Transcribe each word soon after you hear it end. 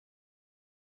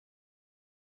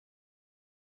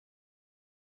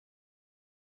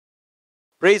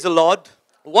Praise the Lord.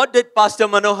 What did Pastor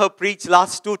Manohar preach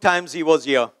last 2 times he was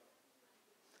here?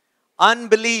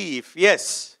 Unbelief.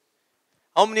 Yes.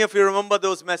 How many of you remember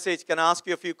those messages? Can I ask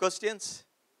you a few questions?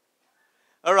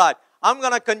 All right. I'm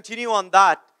going to continue on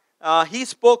that. He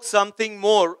spoke something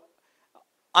more.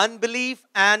 Unbelief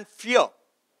and fear. All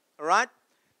right.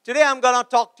 Today I'm going to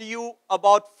talk to you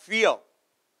about fear.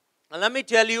 And let me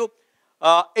tell you,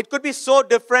 it could be so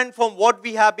different from what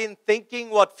we have been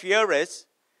thinking what fear is.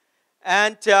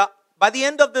 And by the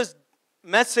end of this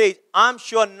message, I'm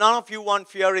sure none of you want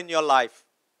fear in your life.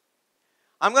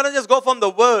 I'm going to just go from the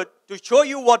word to show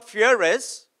you what fear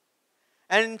is.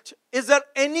 And is there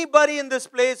anybody in this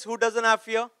place who doesn't have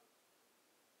fear?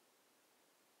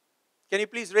 Can you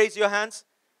please raise your hands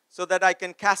so that I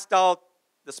can cast out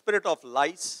the spirit of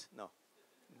lies? No.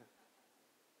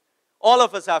 All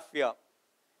of us have fear.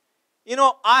 You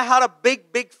know, I had a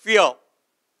big fear.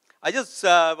 I just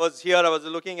was here, I was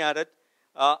looking at it.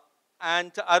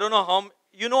 And I don't know how,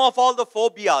 you know of all the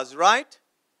phobias, right?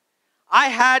 I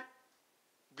had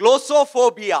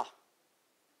glossophobia.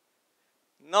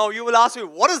 Now you will ask me,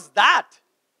 what is that?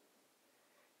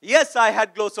 Yes, I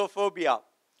had glossophobia.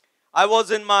 I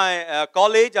was in my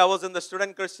college, I was in the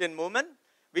Student Christian Movement.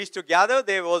 We used to gather,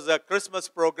 there was a Christmas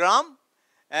program.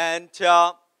 And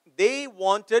they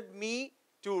wanted me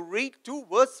to read 2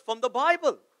 verses from the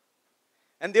Bible.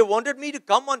 And they wanted me to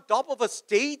come on top of a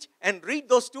stage and read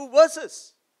those 2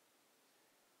 verses.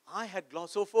 I had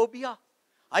glossophobia.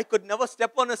 I could never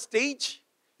step on a stage.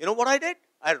 You know what I did?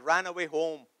 I ran away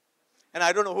home. And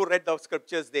I don't know who read the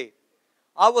scriptures there.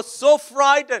 I was so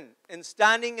frightened in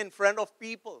standing in front of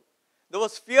people. There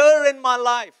was fear in my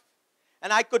life.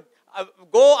 And I could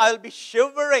go, I'll be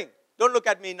shivering. Don't look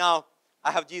at me now.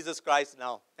 I have Jesus Christ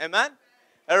now. Amen?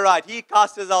 All right. He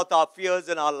casts out our fears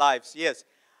in our lives. Yes.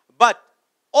 But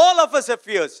all of us have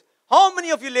fears. How many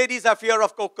of you ladies have fear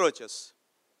of cockroaches?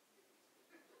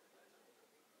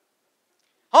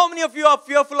 How many of you are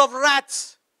fearful of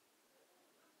rats?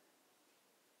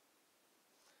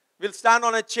 We'll stand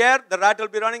on a chair, the rat will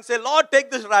be running, say, Lord,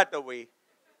 take this rat away.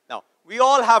 Now, we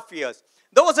all have fears.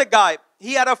 There was a guy,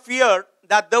 he had a fear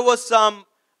that there was some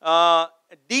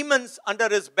demons under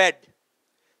his bed.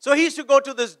 So he used to go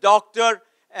to this doctor,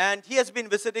 and he has been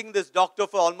visiting this doctor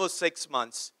for almost 6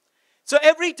 months. So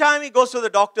every time he goes to the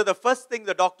doctor, the first thing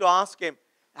the doctor asks him,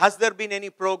 has there been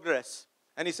any progress?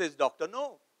 And he says, doctor,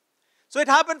 no. So it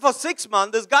happened for 6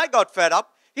 months. This guy got fed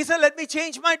up. He said, let me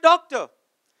change my doctor.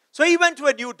 So he went to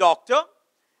a new doctor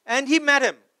and he met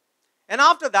him. And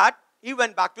after that, he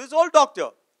went back to his old doctor.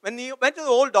 When he went to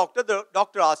the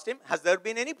doctor asked him, has there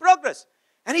been any progress?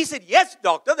 And he said, yes,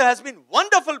 doctor, there has been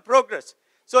wonderful progress.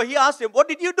 So he asked him, what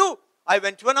did you do? I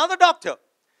went to another doctor.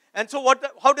 And so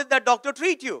how did that doctor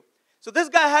treat you? So this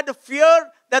guy had a fear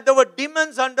that there were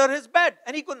demons under his bed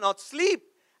and he could not sleep.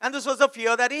 And this was a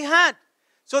fear that he had.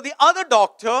 So the other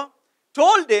doctor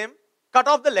told him, cut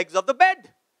off the legs of the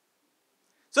bed.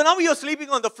 So now you're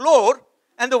sleeping on the floor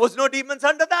and there was no demons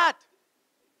under that.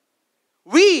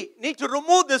 We need to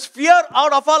remove this fear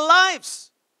out of our lives.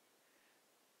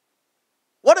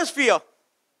 What is fear?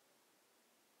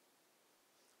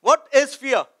 What is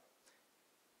fear?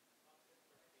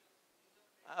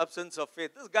 Absence of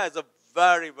faith. This guy is a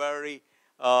very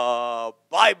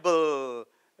Bible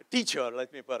teacher,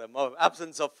 let me put him.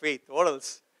 Absence of faith. What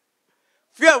else?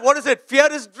 Fear, what is it? Fear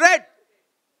is dread.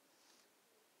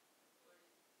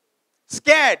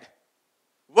 Scared,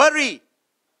 worry,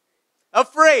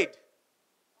 afraid.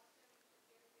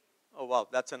 Oh wow,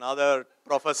 that's another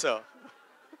professor.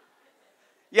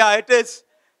 Yeah, it is.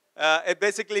 It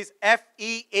basically is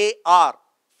FEAR.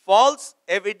 False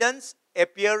evidence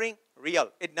appearing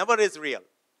real. It never is real.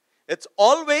 It's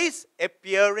always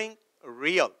appearing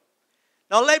real.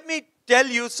 Now let me tell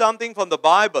you something from the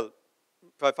Bible.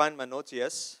 If I find my notes,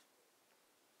 yes.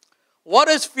 What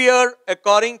is fear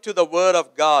according to the Word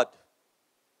of God?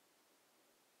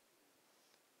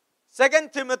 2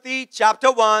 Timothy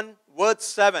chapter 1, verse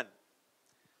 7.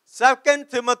 2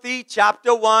 Timothy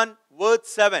chapter 1, verse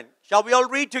 7. Shall we all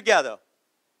read together?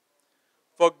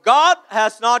 For God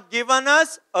has not given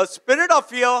us a spirit of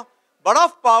fear, but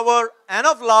of power and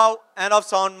of love and of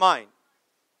sound mind.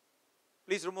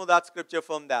 Please remove that scripture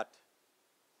from that.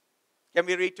 Can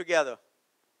we read together?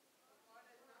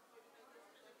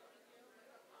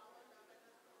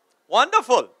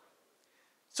 Wonderful.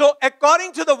 So,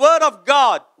 according to the Word of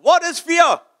God, what is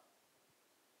fear?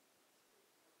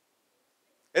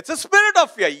 It's a spirit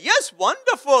of fear. Yes,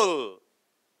 wonderful.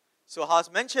 So,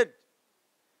 as mentioned,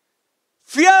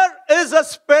 fear is a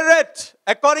spirit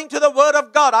according to the Word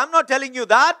of God. I'm not telling you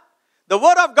that. The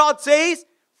Word of God says,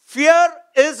 fear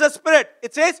is a spirit.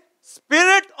 It says,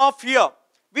 spirit of fear.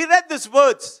 We read these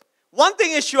words. One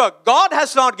thing is sure, God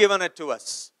has not given it to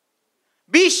us.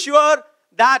 Be sure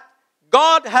that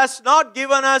God has not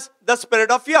given us the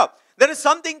spirit of fear. There is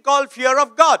something called fear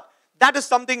of God. That is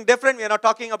something different. We are not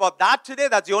talking about that today.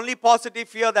 That's the only positive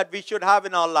fear that we should have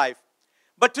in our life.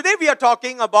 But today we are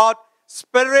talking about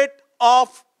spirit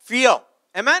of fear.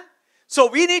 Amen? So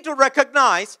we need to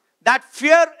recognize that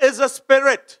fear is a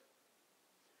spirit.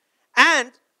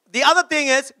 And the other thing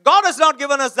is, God has not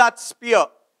given us that spirit.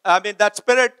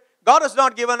 God has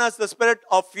not given us the spirit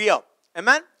of fear.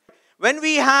 Amen? When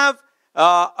we have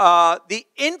the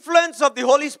influence of the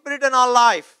Holy Spirit in our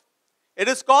life, it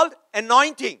is called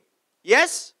anointing.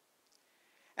 Yes?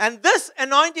 And this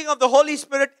anointing of the Holy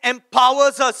Spirit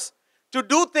empowers us to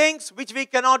do things which we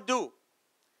cannot do.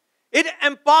 It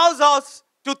empowers us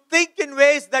to think in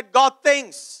ways that God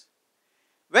thinks.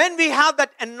 When we have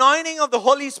that anointing of the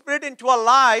Holy Spirit into our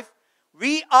life,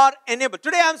 we are enabled.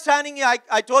 Today I'm standing here,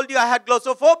 I told you I had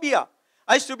glossophobia.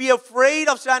 I used to be afraid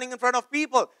of standing in front of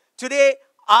people. Today,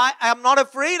 I am not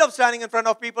afraid of standing in front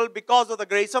of people because of the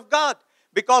grace of God.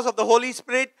 Because of the Holy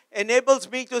Spirit enables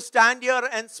me to stand here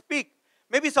and speak.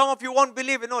 Maybe some of you won't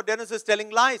believe, Dennis is telling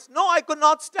lies. No, I could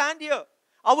not stand here.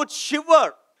 I would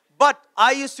shiver. But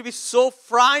I used to be so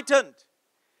frightened.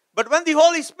 But when the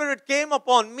Holy Spirit came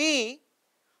upon me,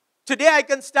 today I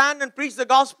can stand and preach the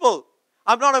gospel.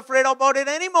 I'm not afraid about it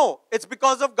anymore. It's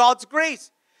because of God's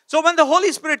grace. So when the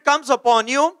Holy Spirit comes upon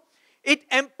you, it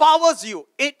empowers you.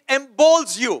 It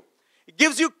emboldens you. It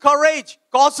gives you courage,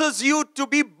 causes you to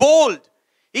be bold.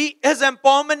 His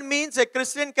empowerment means a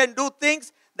Christian can do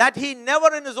things that he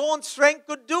never in his own strength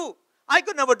could do. I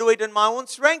could never do it in my own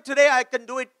strength. Today I can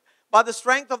do it by the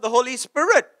strength of the Holy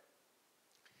Spirit.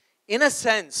 In a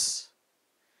sense,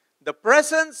 the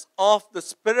presence of the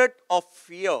spirit of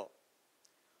fear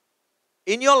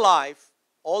in your life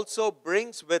also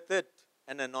brings with it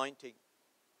an anointing.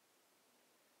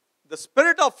 The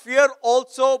spirit of fear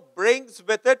also brings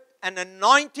with it an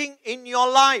anointing in your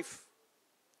life.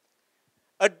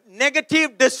 A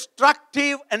negative,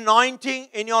 destructive anointing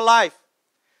in your life.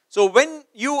 So when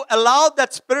you allow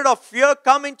that spirit of fear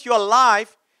come into your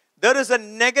life, there is a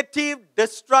negative,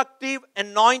 destructive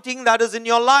anointing that is in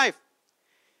your life.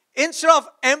 Instead of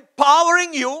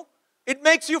empowering you, it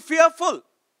makes you fearful.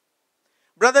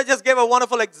 Brother just gave a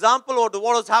wonderful example of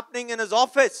what was happening in his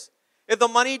office. If the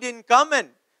money didn't come in,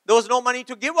 there was no money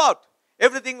to give out.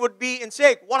 Everything would be in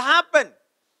stake. What happened?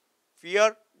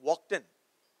 Fear walked in.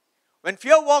 When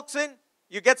fear walks in,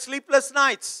 you get sleepless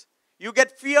nights. You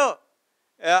get fear.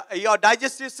 Your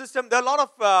digestive system, there are a lot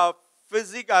of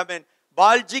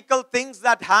biological things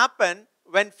that happen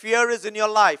when fear is in your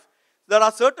life. There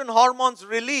are certain hormones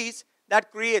released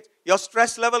that create, your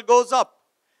stress level goes up.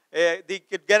 They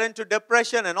could get into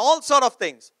depression and all sort of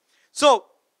things. So,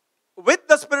 with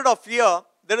the spirit of fear,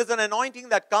 there is an anointing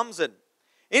that comes in.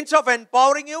 Instead of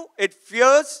empowering you, it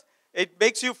fears, it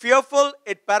makes you fearful,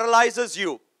 it paralyzes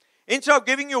you. Instead of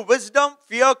giving you wisdom,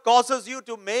 fear causes you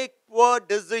to make poor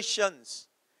decisions.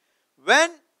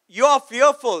 When you are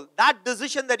fearful, that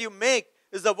decision that you make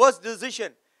is the worst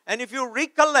decision. And if you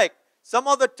recollect, some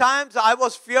of the times I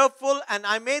was fearful and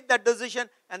I made that decision,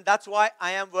 and that's why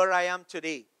I am where I am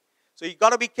today. So you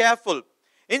got to be careful.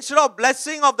 Instead of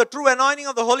blessing of the true anointing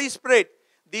of the Holy Spirit,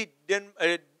 the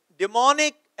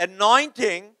demonic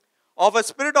anointing of a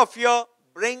spirit of fear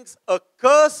brings a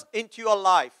curse into your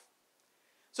life.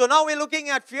 So now we're looking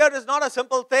at fear is not a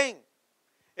simple thing.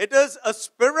 It is a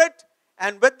spirit,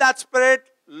 and with that spirit,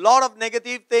 a lot of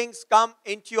negative things come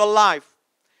into your life.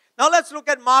 Now let's look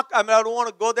at Mark. I don't want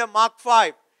to go there. Mark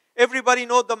 5. Everybody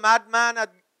knows the madman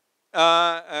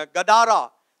at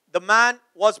Gadara. The man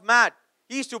was mad.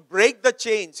 He used to break the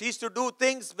chains. He used to do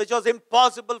things which was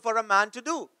impossible for a man to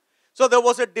do. So there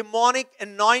was a demonic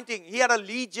anointing. He had a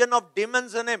legion of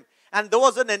demons in him. And there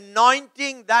was an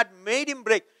anointing that made him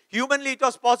break. Humanly, it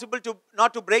was possible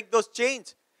not to break those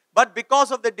chains. But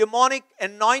because of the demonic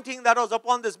anointing that was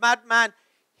upon this madman,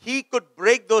 he could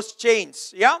break those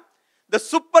chains. Yeah? The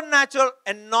supernatural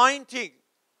anointing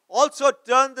also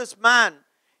turned this man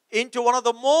into one of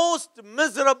the most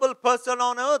miserable person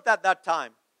on earth at that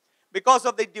time. Because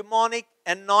of the demonic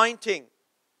anointing.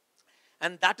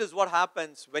 And that is what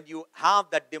happens when you have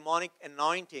that demonic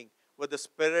anointing with the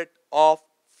spirit of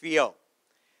fear.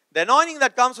 The anointing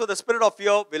that comes with the spirit of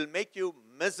fear will make you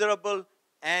miserable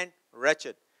and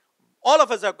wretched. All of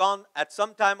us have gone at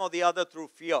some time or the other through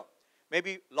fear.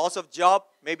 Maybe loss of job,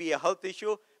 maybe a health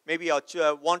issue, maybe a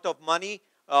want of money,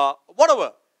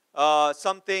 whatever.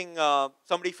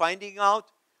 Somebody finding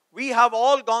out. We have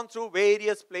all gone through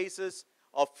various places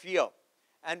of fear.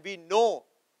 And we know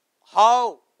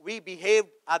we behaved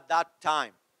at that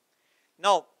time.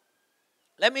 Now,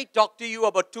 let me talk to you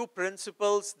about two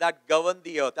principles that govern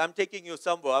the earth. I'm taking you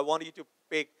somewhere. I want you to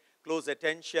pay close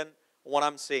attention to what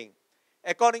I'm saying.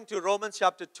 According to Romans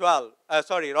chapter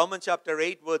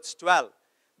 8, verse 12,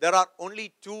 there are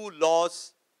only two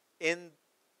laws in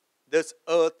this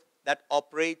earth that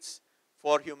operates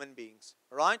for human beings.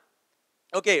 Right?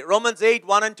 Okay, Romans 8,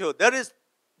 1 and 2. There is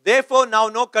therefore now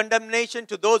no condemnation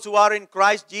to those who are in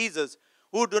Christ Jesus,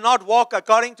 who do not walk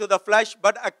according to the flesh,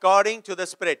 but according to the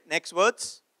Spirit. Next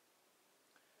words.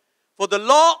 For the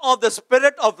law of the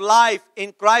Spirit of life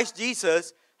in Christ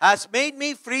Jesus has made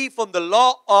me free from the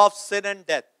law of sin and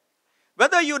death.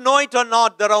 Whether you know it or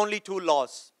not, there are only two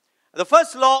laws. The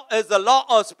first law is the law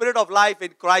of Spirit of life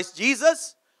in Christ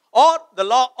Jesus, or the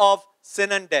law of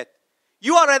sin and death.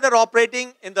 You are either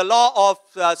operating in the law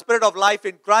of Spirit of life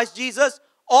in Christ Jesus,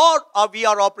 or we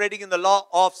are operating in the law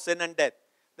of sin and death.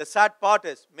 The sad part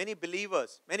is many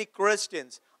believers, many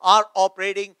Christians are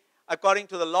operating according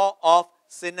to the law of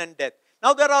sin and death.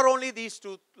 Now there are only these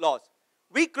two laws.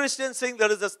 We Christians think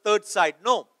there is a third side.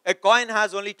 No, a coin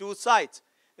has only two sides.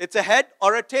 It's a head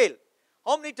or a tail.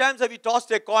 How many times have you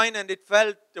tossed a coin and it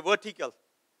fell vertical?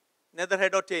 Neither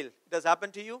head or tail. It has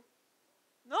happened to you?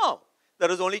 No. There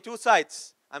is only two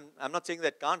sides. I'm not saying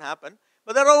that can't happen,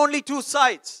 but there are only two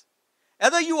sides.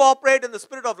 Either you operate in the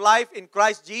Spirit of life in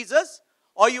Christ Jesus,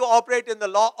 or you operate in the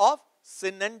law of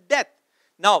sin and death.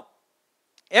 Now,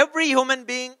 every human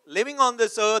being living on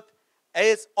this earth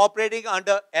is operating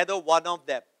under either one of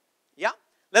them. Yeah?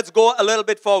 Let's go a little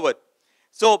bit forward.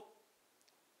 So,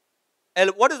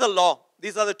 what is the law?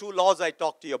 These are the two laws I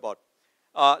talked to you about.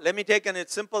 Let me take a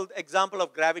simple example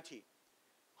of gravity.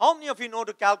 How many of you know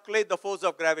to calculate the force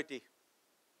of gravity?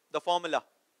 The formula.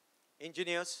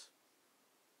 Engineers?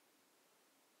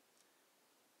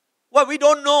 Well, we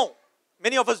don't know.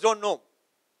 Many of us don't know.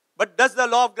 But does the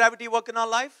law of gravity work in our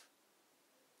life?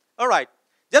 All right.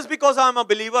 Just because I'm a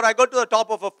believer, I go to the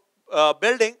top of a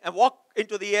building and walk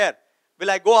into the air. Will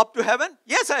I go up to heaven?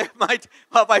 Yes, I might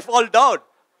if I fall down.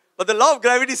 But the law of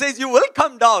gravity says you will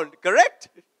come down, correct?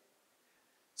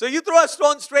 So you throw a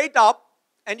stone straight up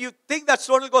and you think that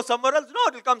stone will go somewhere else. No,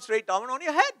 it will come straight down on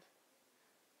your head.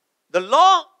 The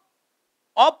law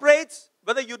operates,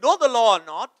 whether you know the law or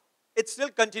not, it still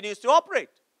continues to operate.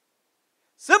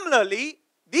 Similarly,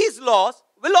 these laws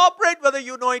will operate whether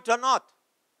you know it or not.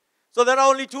 So there are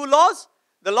only two laws.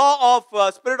 The law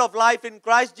of Spirit of life in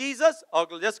Christ Jesus, or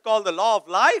just called the law of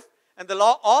life, and the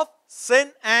law of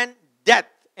sin and death.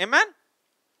 Amen?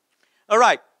 All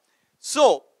right.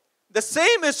 So, the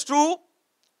same is true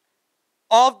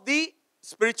of the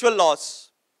spiritual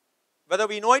laws. Whether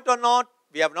we know it or not,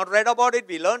 we have not read about it,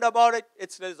 we learned about it,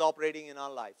 it still is operating in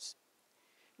our lives.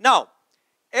 Now,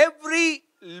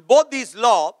 both these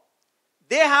laws,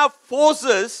 they have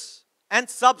forces and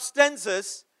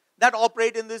substances that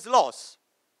operate in these laws.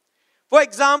 For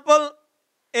example,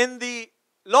 in the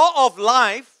law of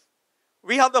life,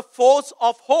 we have the force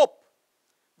of hope.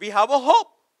 We have a hope.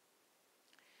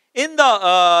 In the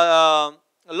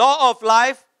law of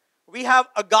life, we have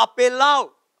agape love.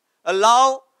 A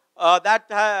love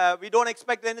that we don't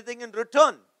expect anything in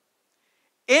return.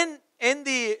 In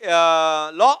the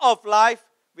law of life,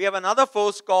 we have another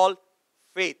force called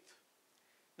faith.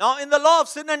 Now, in the law of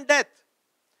sin and death,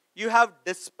 you have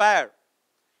despair.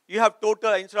 You have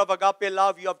total, instead of agape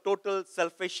love, you have total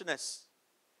selfishness.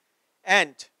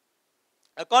 And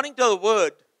according to the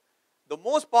word, the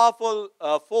most powerful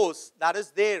force that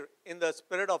is there in the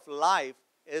spirit of life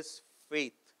is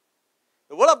faith.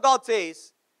 The word of God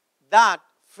says that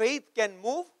faith can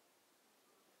move.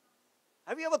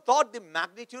 Have you ever thought the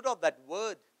magnitude of that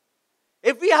word?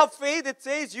 If we have faith, it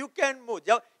says you can move.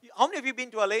 How many of you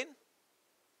been to Alain?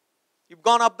 You've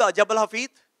gone up the Jabal Hafid?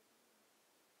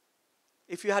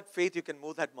 If you had faith, you can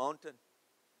move that mountain.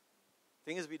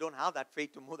 Thing is, we don't have that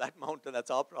faith to move that mountain. That's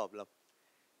our problem.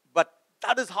 But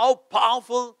that is how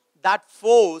powerful that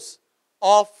force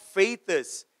of faith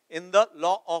is in the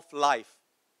law of life.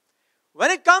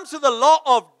 When it comes to the law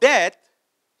of death,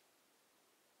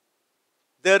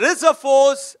 there is a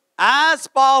force as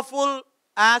powerful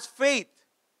as faith.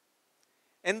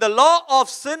 In the law of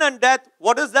sin and death,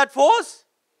 what is that force?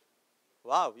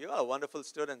 Wow, you are wonderful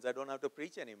students. I don't have to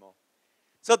preach anymore.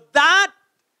 So that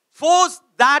force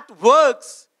that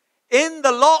works in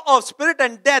the law of spirit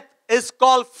and death is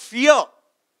called fear.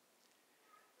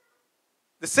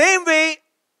 The same way,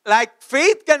 like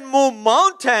faith can move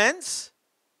mountains,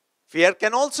 fear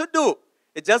can also do.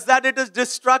 It's just that it is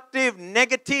destructive,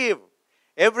 negative.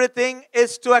 Everything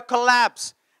is to a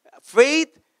collapse.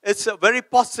 Faith is a very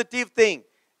positive thing.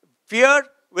 Fear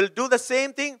will do the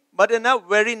same thing, but in a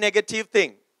very negative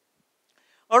thing.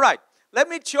 All right, let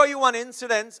me show you one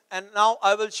incident, and now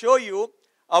I will show you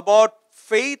about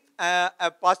faith.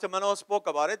 Pastor Manoj spoke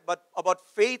about it, but about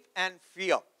faith and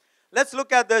fear. Let's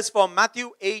look at this from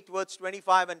Matthew 8, verse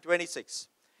 25 and 26.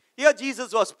 Here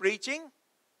Jesus was preaching,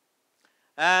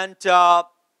 and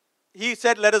he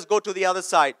said, let us go to the other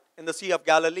side in the Sea of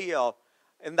Galilee, or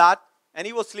in that, and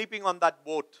he was sleeping on that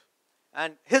boat.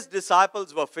 And his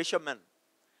disciples were fishermen.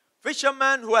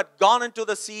 Fishermen who had gone into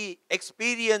the sea,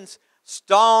 experienced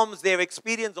storms, they've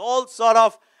experienced all sort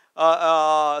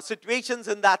of situations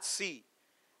in that sea.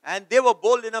 And they were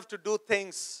bold enough to do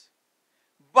things.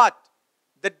 But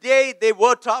the day they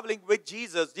were traveling with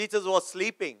Jesus, Jesus was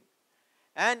sleeping.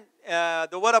 And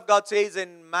the Word of God says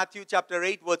in Matthew chapter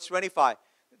 8, verse 25,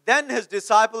 then his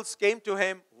disciples came to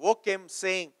him, woke him,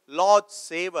 saying, Lord,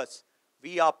 save us,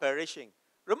 we are perishing.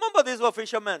 Remember, these were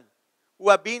fishermen who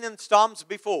have been in storms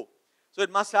before. So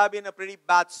it must have been a pretty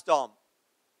bad storm.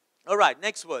 All right,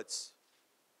 next words.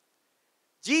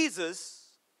 Jesus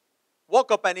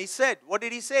woke up and he said, what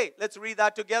did he say? Let's read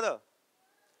that together.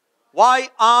 Why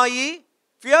are ye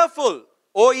fearful,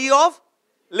 O ye of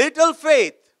little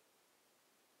faith?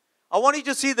 I want you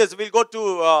to see this. We'll go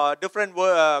to different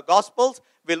Gospels.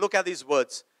 We'll look at these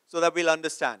words so that we'll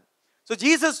understand. So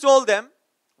Jesus told them,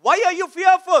 why are you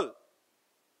fearful?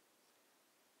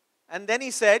 And then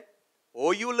he said,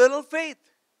 oh, you little faith.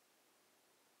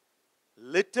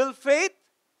 Little faith,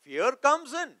 fear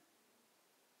comes in.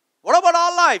 What about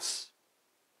our lives?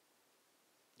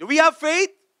 Do we have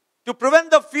faith to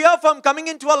prevent the fear from coming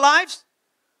into our lives?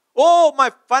 Oh, my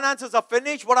finances are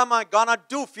finished. What am I going to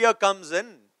do? Fear comes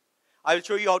in. I will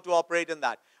show you how to operate in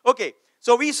that. Okay,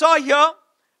 so we saw here,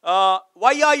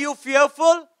 why are you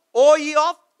fearful, O ye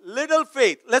of little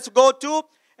faith? Let's go to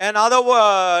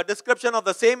another description of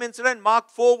the same incident, Mark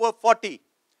 4, verse 40.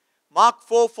 Mark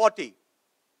 4:40.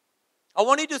 I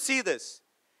want you to see this.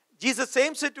 Jesus,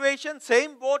 same situation,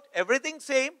 same boat, everything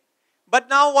same. But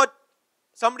now what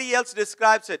somebody else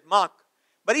describes it, Mark.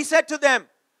 But he said to them,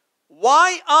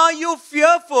 why are you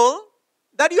fearful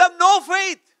that you have no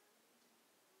faith?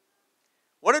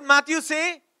 What did Matthew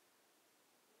say?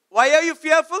 Why are you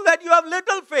fearful that you have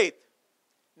little faith?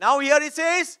 Now here he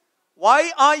says,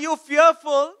 why are you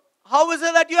fearful? How is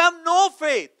it that you have no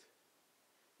faith?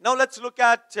 Now let's look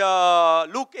at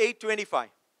Luke 8:25.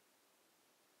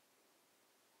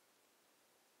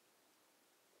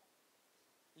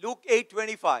 Luke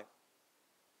 8:25.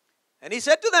 And he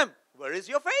said to them, where is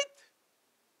your faith?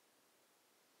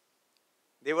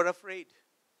 They were afraid.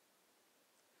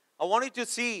 I want you to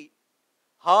see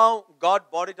how God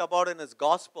brought it about in His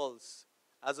Gospels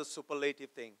as a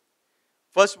superlative thing.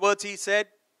 First words He said,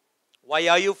 why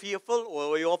are you fearful,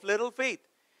 O you of little faith?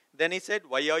 Then He said,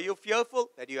 why are you fearful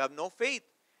that you have no faith?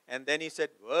 And then He said,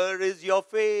 where is your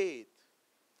faith?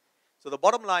 So the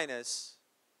bottom line is,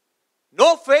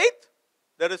 no faith,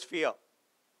 there is fear.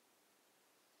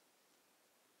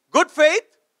 Good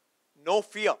faith, no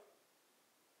fear.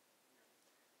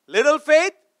 Little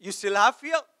faith, you still have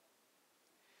fear.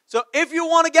 So if you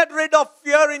want to get rid of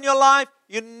fear in your life,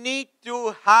 you need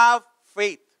to have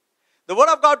faith. The Word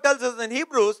of God tells us in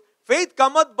Hebrews, faith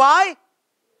cometh by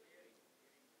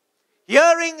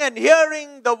hearing, and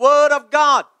hearing the Word of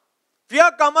God.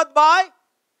 Fear cometh by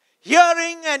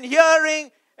hearing and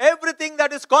hearing everything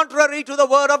that is contrary to the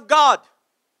Word of God.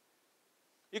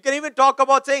 You can even talk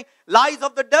about saying lies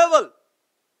of the devil.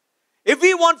 If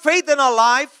we want faith in our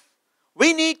life,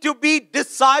 we need to be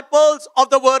disciples of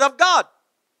the Word of God.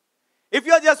 If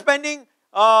you're just spending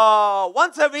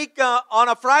once a week on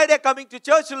a Friday coming to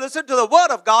church to listen to the Word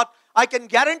of God, I can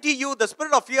guarantee you the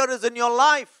spirit of fear is in your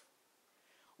life.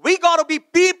 We got to be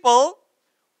people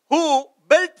who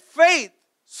build faith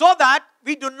so that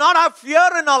we do not have fear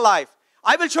in our life.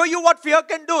 I will show you what fear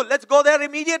can do. Let's go there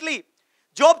immediately.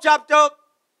 Job chapter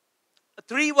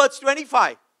 3 verse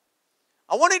 25.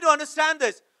 I want you to understand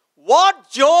this. What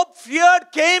Job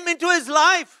feared came into his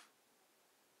life.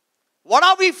 What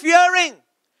are we fearing?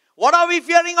 What are we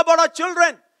fearing about our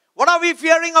children? What are we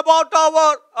fearing about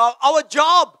our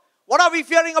job? What are we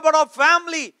fearing about our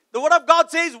family? The Word of God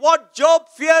says what Job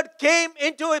feared came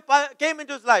into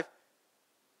his life.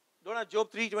 Don't have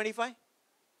Job 3:25?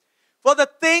 For the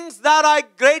things that I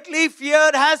greatly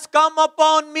feared has come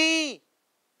upon me.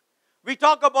 We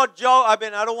talk about Job. I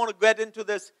don't want to get into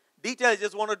this detail. I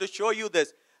just wanted to show you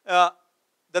this.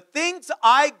 The things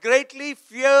I greatly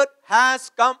feared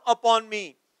has come upon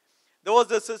me. There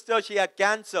was a sister, she had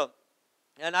cancer.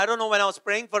 And I don't know, when I was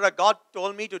praying for her, God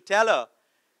told me to tell her,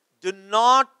 do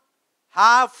not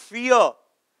have fear,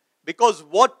 because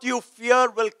what you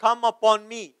fear will come upon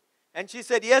me. And she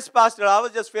said, yes, Pastor, I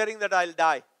was just fearing that I'll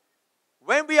die.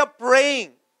 When we are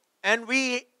praying and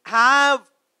we have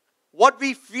what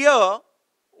we fear,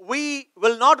 we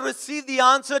will not receive the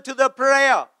answer to the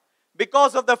prayer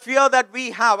because of the fear that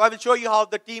we have. I will show you how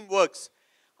the team works.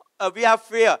 We have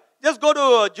fear. Just go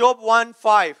to Job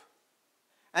 1:5.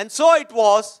 And so it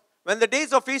was, when the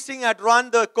days of feasting had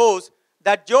run the course,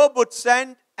 that Job would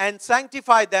send and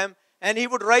sanctify them, and he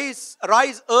would rise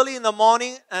early in the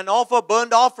morning and offer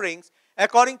burnt offerings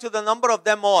according to the number of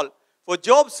them all. For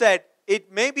Job said,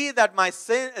 it may be that my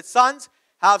sons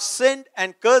have sinned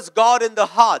and cursed God in the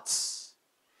hearts.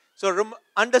 So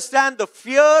understand the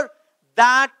fear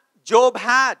that Job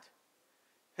had.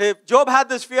 Job had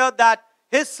this fear that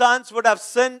his sons would have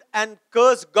sinned and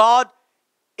cursed God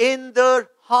in their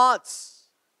hearts.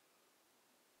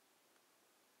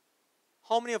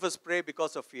 How many of us pray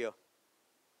because of fear?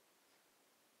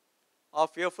 Our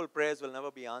fearful prayers will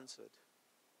never be answered.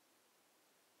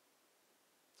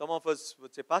 Some of us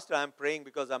would say, Pastor, I'm praying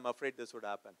because I'm afraid this would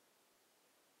happen.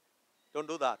 Don't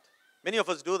do that. Many of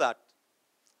us do that.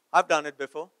 I've done it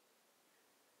before.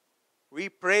 We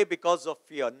pray because of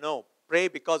fear. No, pray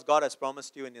because God has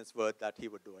promised you in His word that He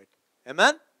would do it.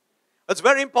 Amen? It's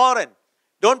very important.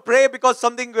 Don't pray because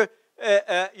something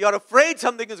you're afraid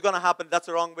something is going to happen. That's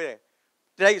the wrong way.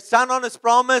 Stand on His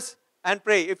promise and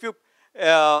pray. If you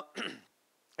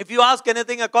ask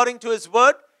anything according to His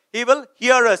word, He will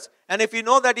hear us. And if we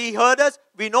know that He heard us,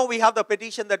 we know we have the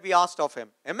petition that we asked of Him.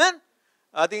 Amen?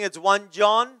 I think it's 1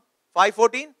 John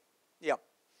 5:14. Yeah.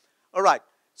 All right.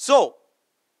 So,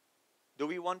 do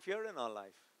we want fear in our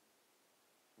life?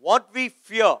 What we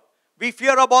fear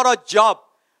about our job.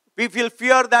 We feel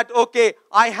fear that, okay,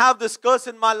 I have this curse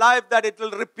in my life that it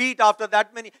will repeat after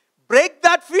that many. Break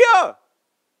that fear.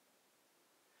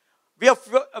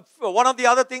 One of the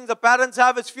other things the parents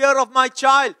have is fear of my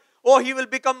child. Oh, he will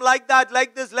become like that,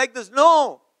 like this, like this.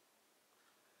 No.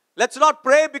 Let's not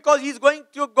pray because he's going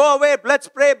to go away. Let's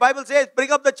pray. Bible says,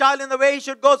 bring up the child in the way he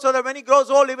should go so that when he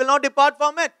grows old, he will not depart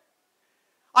from it.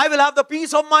 I will have the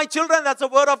peace of my children. That's the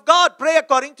word of God. Pray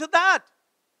according to that.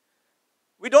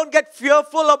 We don't get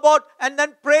fearful about and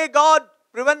then pray, God,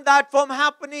 prevent that from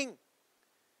happening.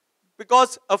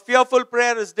 Because a fearful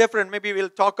prayer is different. Maybe we'll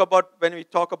talk about when we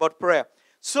talk about prayer.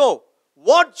 So,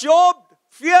 what Job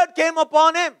fear came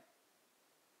upon him.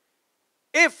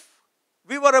 If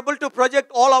we were able to project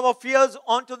all our fears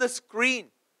onto the screen,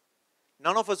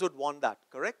 none of us would want that,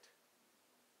 correct?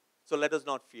 So let us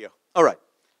not fear. All right.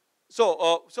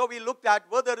 So we looked at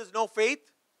where there is no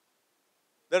faith,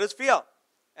 there is fear.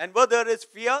 And where there is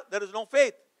fear, there is no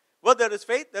faith. Where there is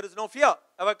faith, there is no fear.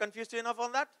 Have I confused you enough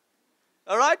on that?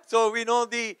 All right. So we know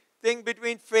the thing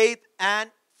between faith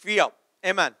and fear.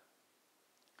 Amen.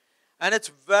 And it's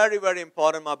very, very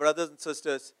important, my brothers and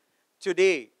sisters.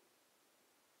 Today,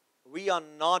 we are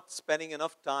not spending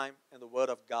enough time in the Word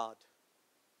of God.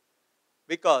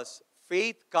 Because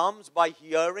faith comes by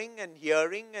hearing and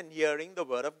hearing and hearing the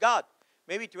Word of God.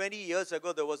 Maybe 20 years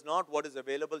ago, there was not what is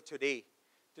available today.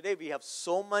 Today, we have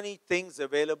so many things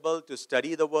available to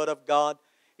study the Word of God.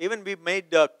 Even we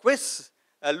made a quiz,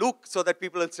 Luke, so that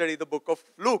people will study the book of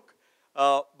Luke.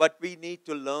 But we need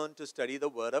to learn to study the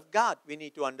Word of God. We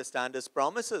need to understand His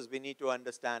promises. We need to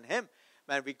understand Him.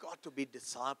 Man, we got to be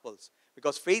disciples.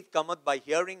 Because faith cometh by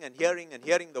hearing and hearing and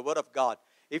hearing the Word of God.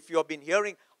 If you have been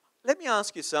hearing, let me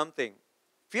ask you something.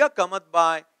 Fear cometh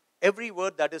by every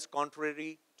word that is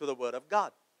contrary to the Word of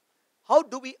God. How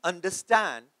do we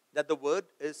understand that the word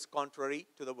is contrary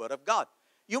to the Word of God?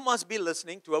 You must be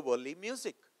listening to a worldly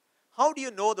music. How do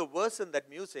you know the verse in that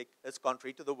music is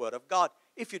contrary to the Word of God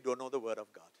if you don't know the Word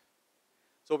of God?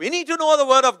 So we need to know the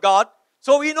Word of God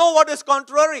so we know what is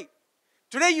contrary.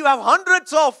 Today you have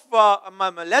hundreds of,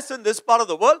 less in this part of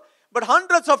the world, but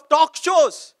hundreds of talk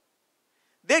shows.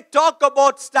 They talk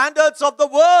about standards of the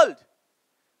world.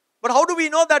 But how do we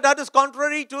know that that is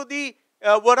contrary to the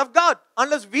Word of God?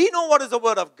 Unless we know what is the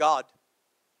Word of God.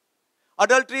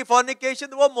 Adultery, fornication,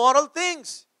 they were moral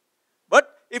things. But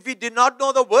if we did not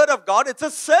know the Word of God, it's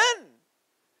a sin.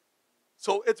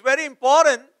 So it's very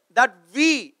important that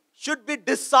we should be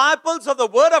disciples of the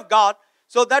Word of God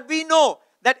so that we know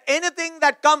that anything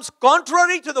that comes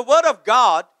contrary to the Word of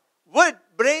God would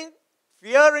bring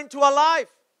fear into our life.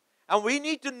 And we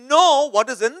need to know what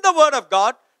is in the Word of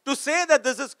God to say that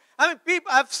this is, I've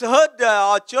heard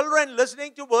our children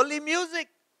listening to worldly music.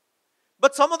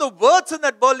 But some of the words in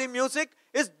that worldly music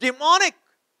is demonic.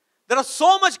 There are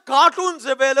so much cartoons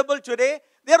available today.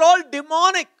 They're all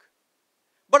demonic.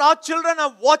 But our children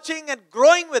are watching and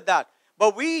growing with that.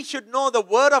 But we should know the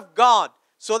Word of God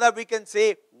so that we can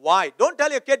say why. Don't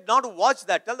tell your kid not to watch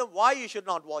that. Tell them why you should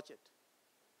not watch it.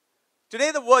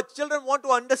 Today the word, children want to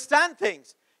understand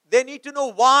things. They need to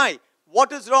know why,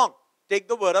 what is wrong. Take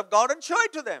the word of God and show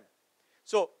it to them.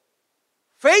 So,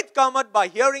 faith cometh by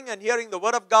hearing and hearing the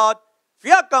word of God.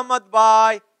 Fear cometh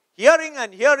by hearing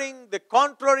and hearing the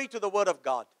contrary to the word of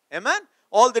God. Amen?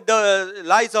 All the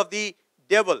lies of the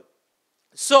devil.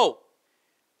 So,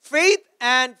 faith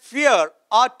and fear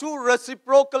are two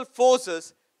reciprocal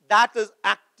forces that is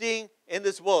acting in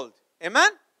this world.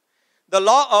 Amen? The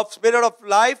law of spirit of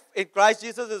life in Christ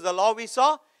Jesus is the law we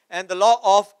saw, and the law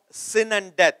of sin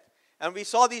and death. And we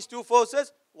saw these two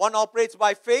forces. One operates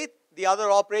by faith, the other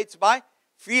operates by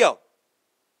fear.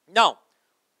 Now,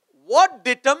 what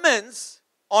determines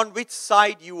on which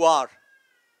side you are?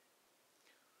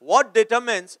 What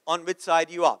determines on which side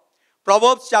you are?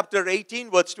 Proverbs chapter 18,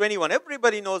 verse 21.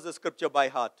 Everybody knows the scripture by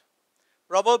heart.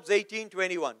 Proverbs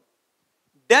 18:21.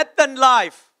 Death and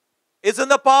life is in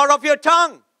the power of your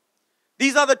tongue.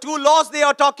 These are the two laws they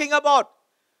are talking about.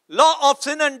 Law of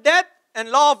sin and death and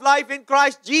law of life in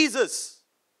Christ Jesus.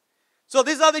 So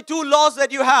these are the two laws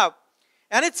that you have.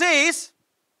 And it says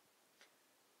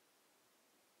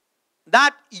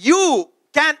that you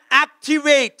can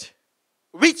activate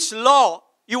which law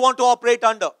you want to operate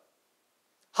under.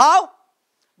 How?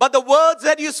 But the words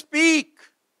that you speak.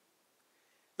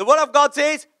 The word of God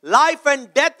says, life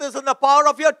and death is in the power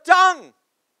of your tongue.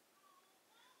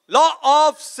 Law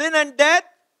of sin and death,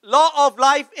 law of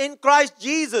life in Christ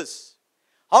Jesus.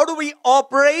 How do we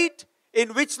operate?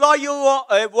 In which law you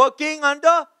are working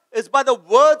under? Is by the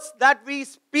words that we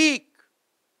speak.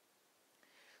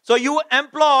 So you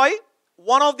employ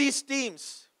one of these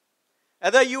teams.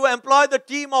 Either you employ the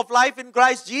team of life in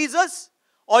Christ Jesus,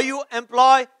 or you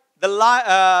employ the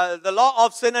law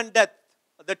of sin and death.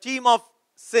 The team of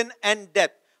sin and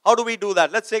death. How do we do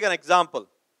that? Let's take an example.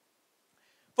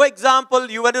 For example,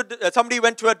 somebody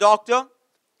went to a doctor,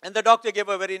 and the doctor gave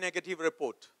a very negative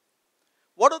report.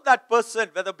 What would that person,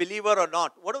 whether believer or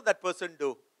not, what would that person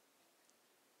do?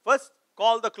 First,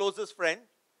 call the closest friend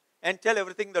and tell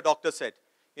everything the doctor said.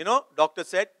 You know, doctor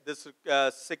said this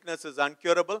sickness is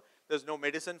incurable. There's no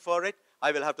medicine for it.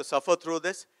 I will have to suffer through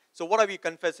this. So what are we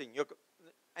confessing?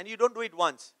 And you don't do it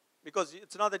once, because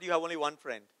it's not that you have only one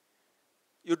friend.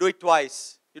 You do it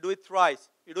twice. You do it thrice.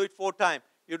 You do it 4 times.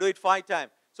 You do it 5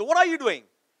 times. So what are you doing?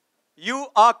 You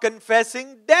are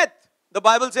confessing death. The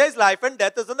Bible says life and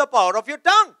death is in the power of your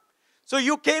tongue. So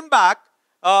you came back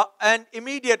and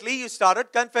immediately you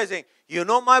started confessing. You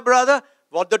know, my brother,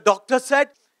 what the doctor said?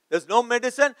 There's no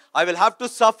medicine. I will have to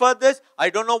suffer this. I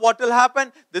don't know what will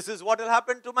happen. This is what will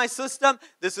happen to my system.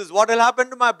 This is what will happen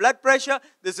to my blood pressure.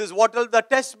 This is what will the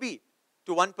test be.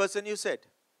 To one person you said.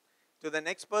 To the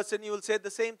next person you will say the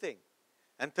same thing.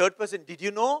 And third person, did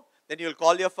you know? Then you will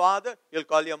call your father, you will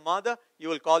call your mother, you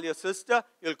will call your sister,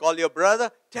 you will call your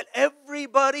brother. Tell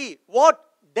everybody. What?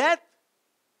 Death.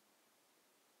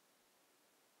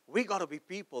 We got to be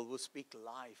people who speak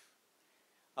life.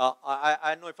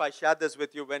 I know if I shared this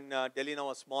with you, when Delina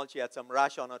was small, she had some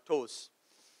rash on her toes.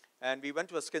 And we went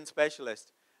to a skin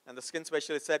specialist. And the skin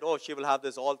specialist said, oh, she will have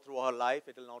this all through her life.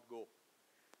 It will not go.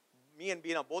 Me and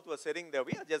Bina both were sitting there.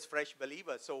 We are just fresh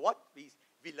believers. So what?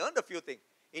 We learned a few things.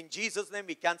 In Jesus' name,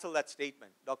 we cancel that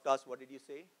statement. Doctor asked, what did you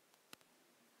say?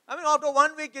 I mean, after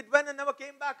 1 week, it went and never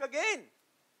came back again.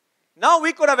 Now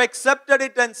we could have accepted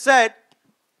it and said,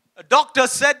 a doctor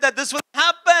said that this will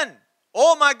happen.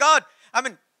 Oh my God. I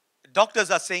mean,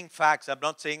 doctors are saying facts. I'm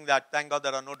not saying that. Thank God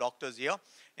there are no doctors here.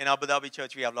 In Abu Dhabi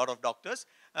Church, we have a lot of doctors.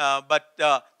 But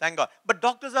thank God. But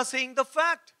doctors are saying the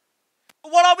fact.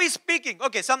 What are we speaking?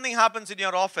 Okay, something happens in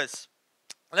your office.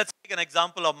 Let's take an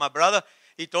example of my brother.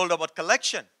 He told about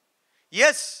collection.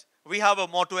 Yes, we have a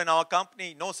motto in our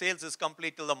company. No sales is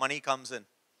complete till the money comes in.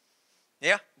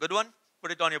 Yeah, good one?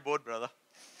 Put it on your board, brother.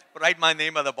 Write my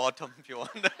name at the bottom if you want.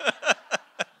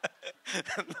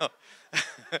 No.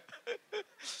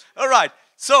 All right.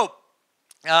 So,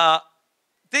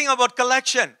 thing about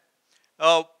collection.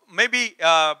 Maybe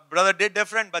brother did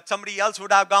different, but somebody else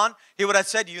would have gone. He would have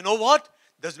said, you know what?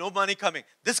 There's no money coming.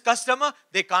 This customer,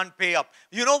 they can't pay up.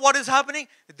 You know what is happening?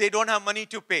 They don't have money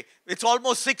to pay. It's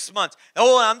almost 6 months.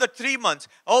 Oh, under 3 months.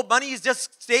 Oh, money is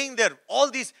just staying there.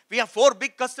 All these, we have 4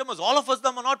 big customers. All of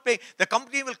them are not paying. The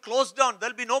company will close down.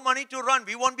 There'll be no money to run.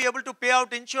 We won't be able to pay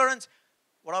out insurance.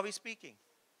 What are we speaking?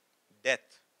 Death.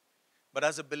 But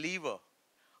as a believer,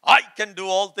 I can do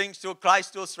all things through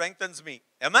Christ who strengthens me.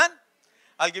 Amen?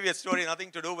 I'll give you a story, nothing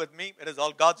to do with me. It is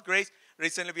all God's grace.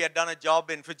 Recently, we had done a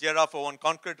job in Fujairah for one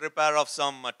concrete repair of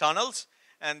some tunnels.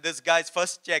 And this guy's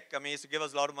first check, I mean, he used to give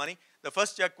us a lot of money. The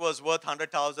first check was worth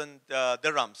 100,000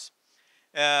 dirhams.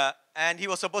 And he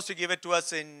was supposed to give it to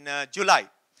us in July.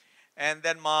 And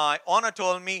then my owner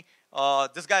told me,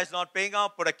 this guy is not paying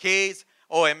up, put a case.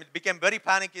 Oh, it became very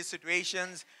panicky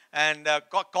situations, and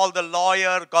called the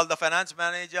lawyer, called the finance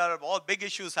manager. All big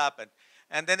issues happened.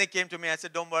 And then they came to me. I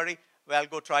said, don't worry, well, I'll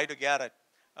go try to get it.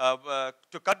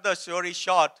 To cut the story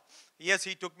short, yes,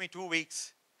 he took me 2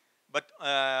 weeks. But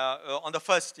on the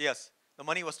first, yes, the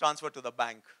money was transferred to the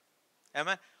bank.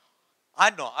 Amen. I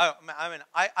know.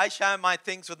 I share my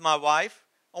things with my wife,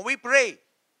 and we pray.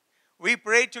 We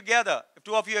pray together. If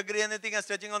two of you agree anything is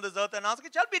touching on this earth and ask,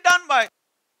 it shall be done by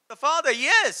the Father.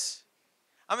 Yes.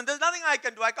 There's nothing I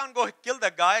can do. I can't go kill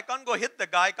the guy. I can't go hit the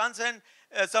guy. I can't send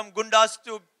some gundas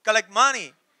to collect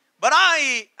money. But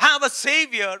I have a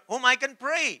Savior whom I can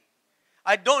pray.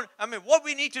 What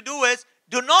we need to do is,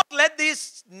 do not let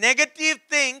these negative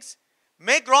things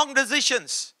make wrong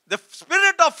decisions. The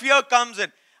spirit of fear comes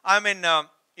in.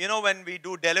 When we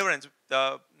do deliverance,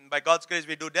 by God's grace,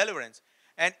 we do deliverance.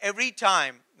 And every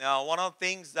time, one of the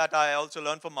things that I also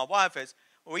learned from my wife is,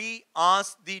 we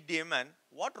ask the demon,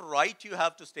 what right you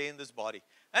have to stay in this body?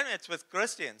 And it's with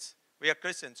Christians. We are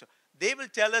Christians. So they will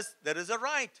tell us there is a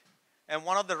right. And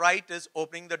one of the right is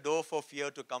opening the door for fear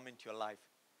to come into your life.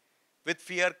 With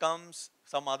fear comes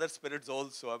some other spirits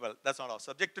also. Well, that's not our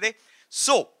subject today.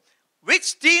 So,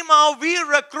 which team are we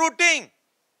recruiting?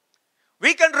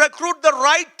 We can recruit the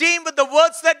right team with the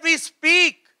words that we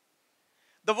speak.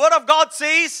 The Word of God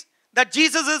says that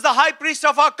Jesus is the high priest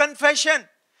of our confession.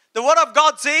 The Word of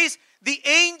God says the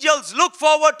angels look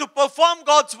forward to perform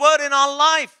God's Word in our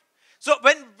life. So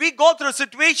when we go through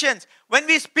situations, when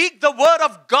we speak the Word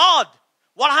of God,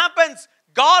 what happens?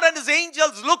 God and His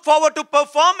angels look forward to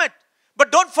perform it.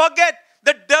 But don't forget,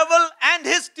 the devil and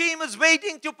his team is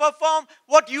waiting to perform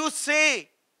what you say.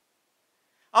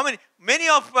 One of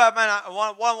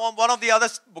the other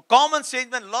common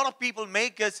statements a lot of people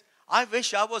make is, I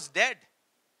wish I was dead.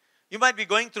 You might be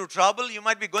going through trouble. You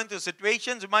might be going through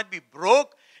situations. You might be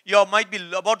broke. You might be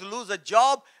about to lose a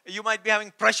job. You might be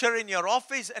having pressure in your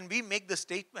office. And we make the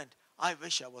statement, I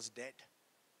wish I was dead.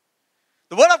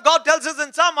 The Word of God tells us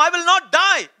in Psalm, I will not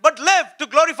die, but live to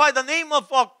glorify the name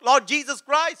of our Lord Jesus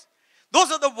Christ.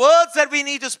 Those are the words that we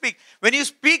need to speak. When you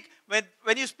speak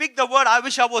the word, I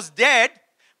wish I was dead,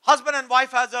 husband and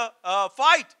wife has a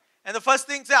fight. And the first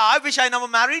thing say, I wish I never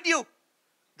married you.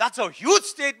 That's a huge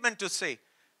statement to say.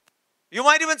 You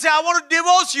might even say, I want to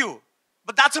divorce you.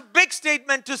 But that's a big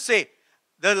statement to say.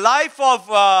 The life of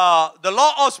the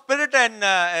law of spirit and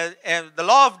the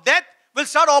law of death will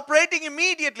start operating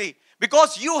immediately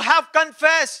because you have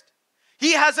confessed.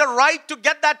 He has a right to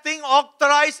get that thing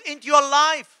authorized into your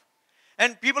life.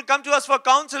 And people come to us for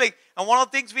counseling. And one of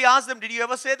the things we ask them, did you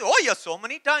ever say that? Oh, yes, so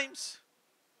many times.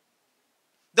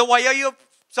 Then why are you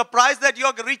surprised that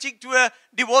you're reaching to a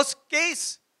divorce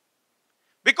case?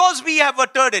 Because we have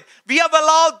uttered it. We have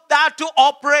allowed that to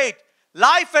operate.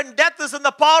 Life and death is in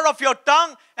the power of your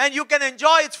tongue, and you can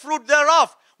enjoy its fruit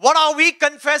thereof. What are we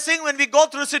confessing when we go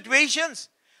through situations?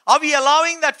 Are we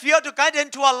allowing that fear to come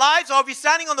into our lives, or are we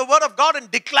standing on the Word of God and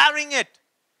declaring it?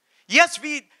 Yes,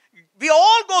 we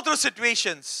all go through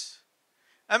situations.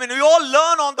 We all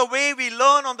learn on the way, we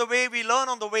learn on the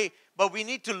way. But we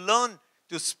need to learn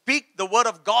to speak the Word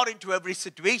of God into every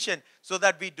situation so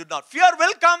that we do not. Fear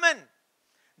will come in.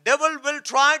 Devil will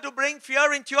try to bring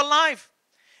fear into your life.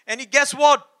 And guess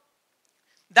what?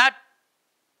 That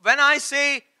when I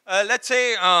say, let's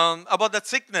say about that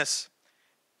sickness,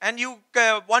 and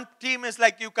one team is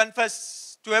like you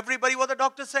confess to everybody what the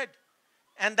doctor said.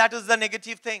 And that is the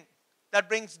negative thing that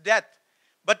brings death.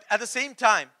 But at the same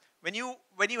time, when you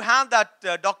have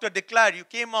that doctor declared, you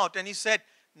came out and he said,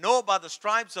 no, by the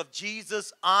stripes of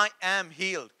Jesus, I am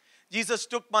healed. Jesus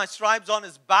took my stripes on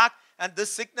his back, and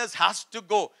this sickness has to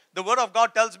go. The Word of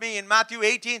God tells me in Matthew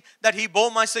 18 that he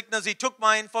bore my sickness, he took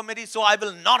my infirmity, so I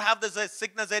will not have this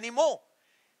sickness anymore.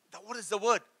 What is the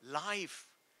word? Life.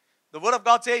 The Word of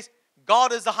God says,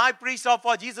 God is the high priest of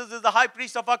our, Jesus is the high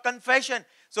priest of our confession.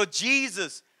 So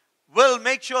Jesus will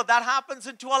make sure that happens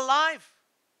into our life.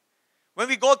 When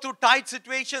we go through tight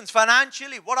situations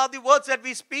financially, what are the words that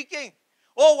we're speaking?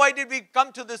 Oh, why did we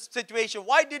come to this situation?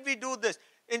 Why did we do this?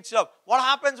 What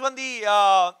happens when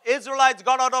the Israelites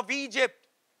got out of Egypt?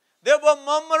 They were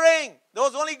murmuring. There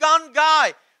was only one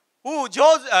guy,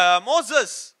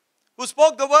 Moses, who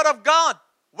spoke the Word of God.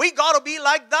 We got to be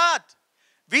like that.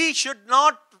 We should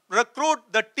not recruit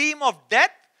the team of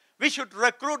death. We should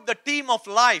recruit the team of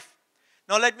life.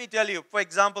 Now let me tell you, for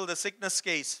example, the sickness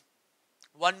case.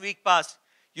 1 week passed.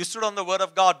 You stood on the Word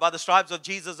of God. By the stripes of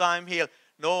Jesus, I am healed.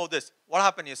 Know this. What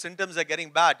happened? Your symptoms are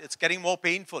getting bad. It's getting more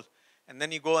painful. And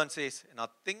then you go and say,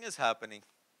 nothing is happening.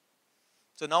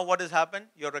 So now what has happened?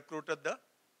 You recruited the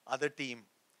other team.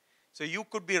 So you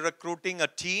could be recruiting a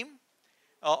team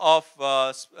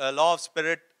law of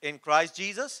spirit in Christ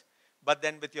Jesus, but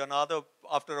then with your another,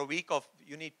 after a week of,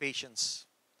 you need patience.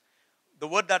 The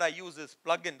word that I use is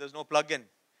plug-in. There's no plug-in.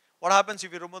 What happens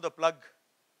if you remove the plug?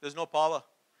 There's no power.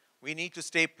 We need to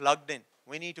stay plugged in.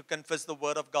 We need to confess the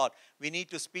word of God. We need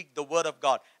to speak the word of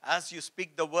God. As you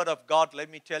speak the word of God, let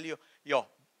me tell you, your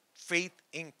faith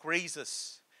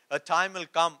increases. A time will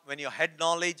come when your head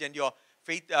knowledge and your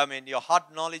your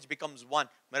heart knowledge becomes one.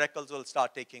 Miracles will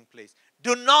start taking place.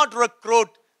 Do not recruit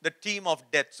the team of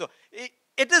death. So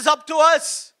it is up to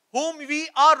us whom we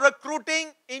are recruiting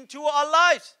into our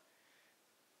lives.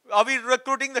 Are we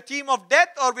recruiting the team of death,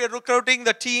 or we are recruiting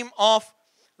the team of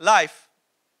life?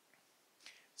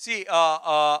 See,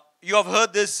 you have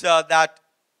heard this, that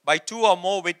by two or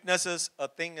more witnesses, a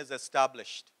thing is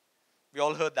established. We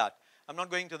all heard that. I'm not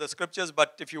going to the scriptures,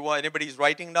 but if you want, anybody is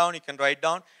writing down, you can write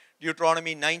down.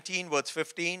 Deuteronomy 19, verse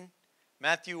 15.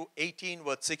 Matthew 18,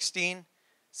 verse 16.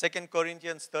 2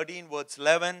 Corinthians 13, verse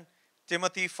 11.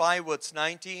 Timothy 5, verse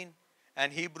 19.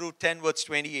 And Hebrew 10, verse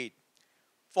 28.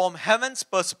 From heaven's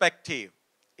perspective,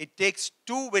 it takes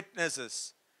two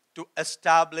witnesses to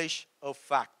establish a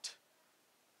fact.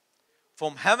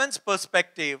 From heaven's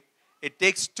perspective, it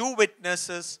takes two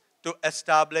witnesses to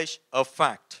establish a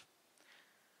fact.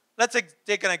 Let's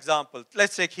take an example.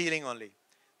 Let's take healing only.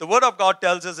 The word of God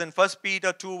tells us in 1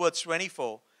 Peter 2, verse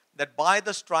 24, that by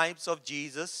the stripes of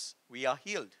Jesus, we are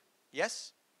healed.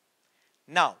 Yes?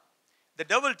 Now, the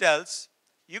devil tells,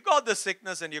 you got the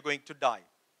sickness and you're going to die.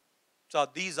 So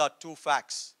these are two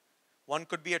facts. One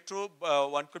could be true, or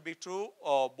both could be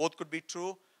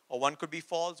true, or one could be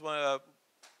false,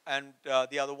 and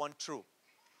the other one true.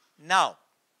 Now,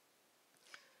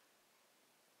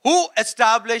 who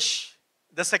established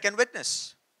the second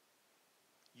witness?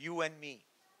 You and me.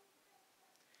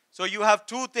 So you have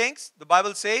two things. The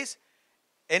Bible says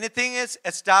anything is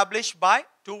established by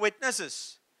two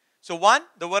witnesses. So one,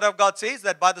 the word of God says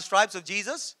that by the stripes of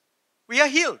Jesus, we are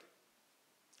healed.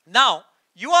 Now,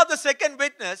 you are the second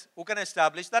witness who can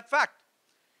establish that fact.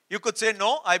 You could say,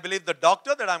 no, I believe the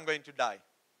doctor that I'm going to die.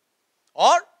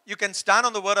 Or you can stand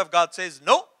on the word of God, says,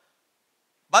 no,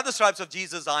 by the stripes of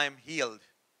Jesus I am healed.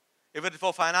 If it is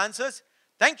for finances,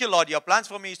 thank you, Lord, your plans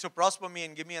for me is to prosper me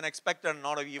and give me an expected and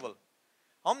not of evil.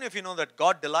 How many of you know that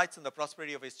God delights in the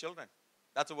prosperity of his children?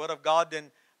 That's the word of God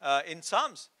in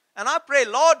Psalms. And I pray,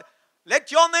 Lord,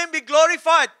 let your name be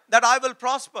glorified, that I will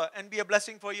prosper and be a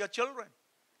blessing for your children.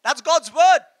 That's God's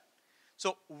word.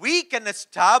 So we can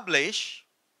establish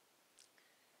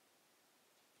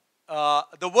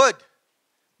the word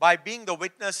by being the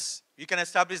witness. You can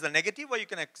establish the negative, or you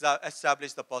can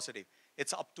establish the positive.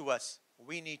 It's up to us.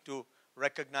 We need to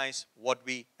recognize what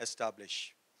we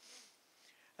establish.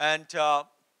 And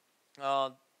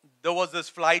there was this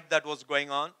flight that was going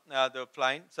on, the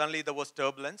flying. Suddenly there was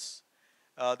turbulence.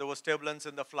 There was turbulence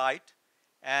in the flight.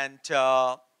 And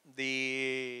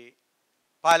the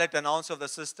pilot announced of the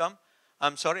system,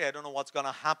 I'm sorry, I don't know what's going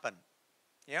to happen.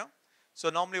 Yeah? So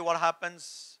normally what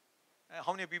happens,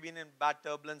 how many of you been in bad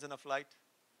turbulence in a flight?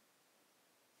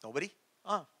 Nobody?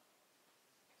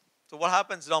 So what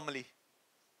happens normally?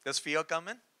 Does fear come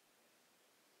in?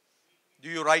 Do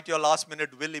you write your last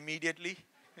minute will immediately?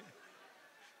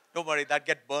 Don't worry, that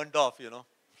get burned off,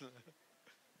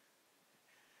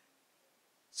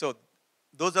 So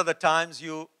those are the times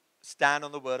you stand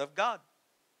on the word of God.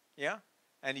 Yeah?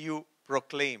 And you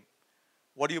proclaim.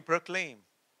 What do you proclaim?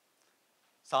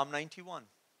 Psalm 91.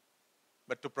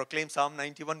 But to proclaim Psalm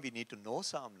 91, we need to know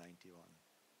Psalm 91.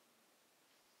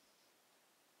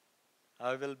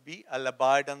 I'll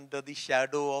abide under the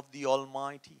shadow of the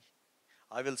Almighty.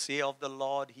 I will say of the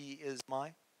Lord, he is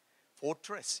my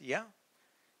fortress. Yeah.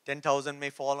 10,000 may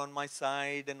fall on my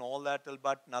side and all that,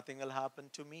 but nothing will happen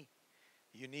to me.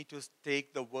 You need to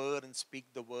take the word and speak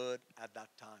the word at that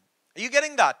time. Are you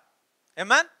getting that?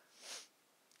 Amen?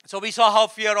 So we saw how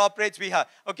fear operates.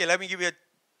 Okay, let me give you a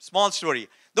small story.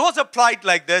 There was a flight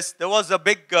like this. There was a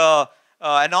big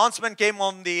announcement came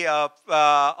on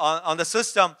the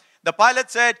system. The pilot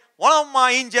said, one of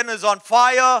my engine is on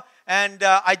fire, and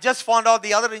I just found out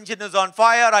the other engine is on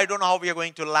fire. I don't know how we are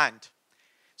going to land.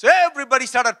 So everybody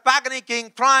started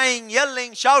panicking, crying,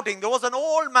 yelling, shouting. There was an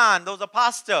old man. There was a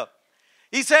pastor.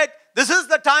 He said, this is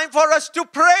the time for us to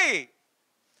pray.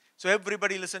 So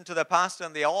everybody listened to the pastor,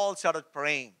 and they all started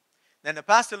praying. Then the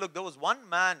pastor looked, there was one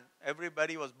man.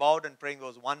 Everybody was bowed and praying. There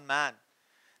was one man.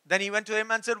 Then he went to him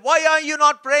and said, why are you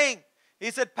not praying? He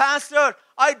said, Pastor,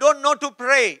 I don't know to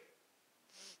pray.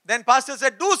 Then pastor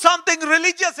said, do something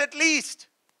religious at least.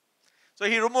 So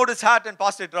he removed his hat and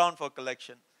passed it around for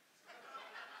collection.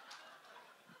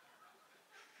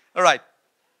 All right.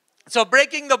 So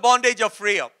breaking the bondage of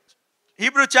fear.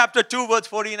 Hebrew chapter 2 verse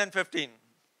 14 and 15.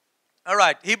 All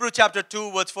right, Hebrew chapter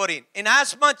 2 verse 14.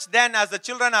 Inasmuch then as the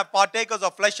children are partakers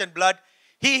of flesh and blood,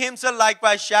 he himself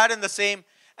likewise shared in the same,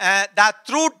 that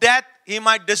through death he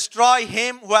might destroy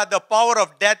him who had the power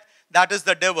of death, that is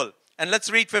the devil. And let's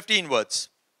read 15 words.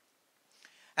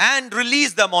 And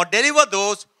release them or deliver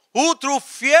those who through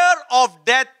fear of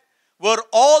death were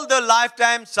all the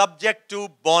lifetime subject to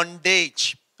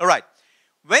bondage. All right.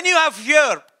 When you have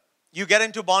fear, you get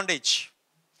into bondage.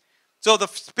 So the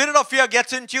spirit of fear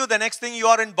gets into you, the next thing you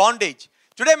are in bondage.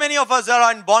 Today many of us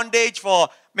are in bondage for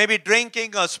maybe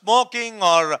drinking or smoking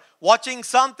or watching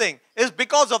something. It's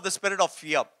because of the spirit of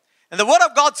fear. And the word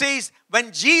of God says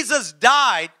when Jesus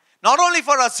died, not only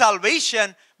for our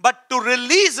salvation, but to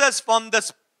release us from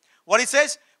this, what he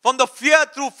says, from the fear,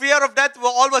 through fear of death, we're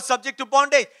always subject to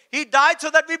bondage. He died so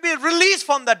that we be released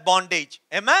from that bondage.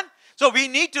 Amen? So we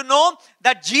need to know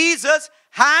that Jesus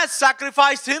has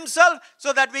sacrificed himself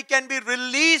so that we can be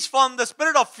released from the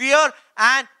spirit of fear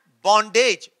and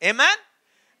bondage. Amen?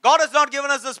 God has not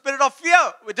given us the spirit of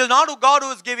fear. It is not God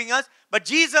who is giving us, but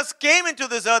Jesus came into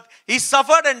this earth. He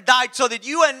suffered and died so that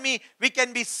you and me, we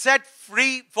can be set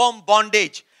free from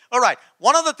bondage. All right.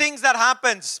 One of the things that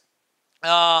happens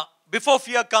before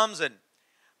fear comes in.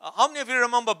 How many of you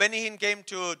remember Benny Hinn came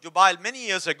to Dubai many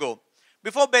years ago?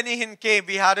 Before Benny Hinn came,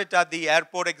 we had it at the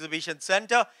Airport Exhibition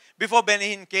Center. Before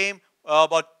Benny Hinn came,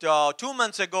 about 2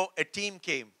 months ago, a team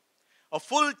came. A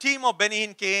full team of Benny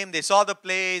Hinn came. They saw the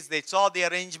place. They saw the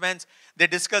arrangements. They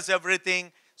discussed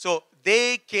everything. So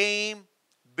they came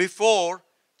before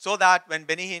so that when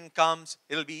Benny Hinn comes,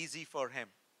 it will be easy for him.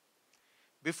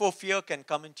 Before fear can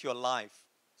come into your life,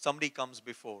 somebody comes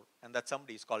before, and that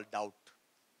somebody is called doubt.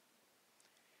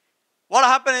 What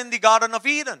happened in the Garden of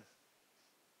Eden?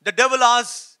 The devil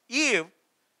asked Eve,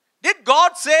 did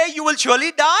God say you will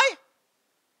surely die?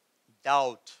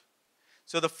 Doubt.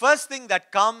 So the first thing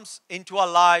that comes into our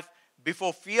life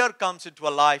before fear comes into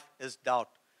our life is doubt.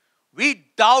 We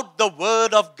doubt the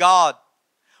word of God.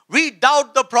 We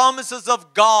doubt the promises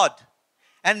of God.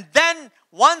 And then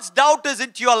once doubt is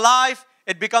into your life,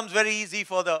 it becomes very easy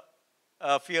for the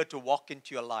fear to walk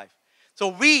into your life.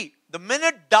 So the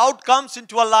minute doubt comes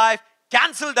into our life,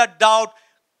 cancel that doubt,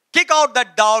 kick out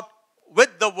that doubt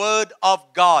with the word of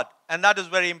God. And that is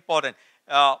very important.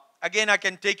 Again, I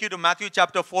can take you to Matthew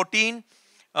chapter 14,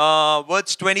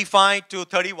 words 25 to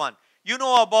 31. You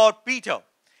know about Peter.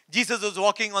 Jesus was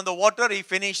walking on the water. He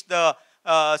finished the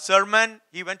sermon.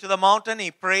 He went to the mountain.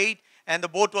 He prayed. And the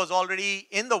boat was already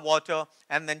in the water.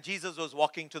 And then Jesus was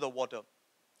walking to the water.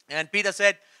 And Peter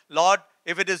said, Lord,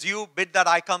 if it is you, bid that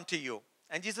I come to you.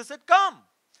 And Jesus said, come.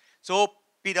 So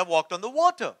Peter walked on the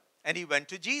water. And he went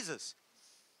to Jesus.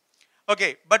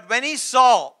 Okay, but when he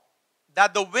saw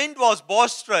that the wind was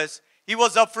boisterous, he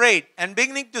was afraid. And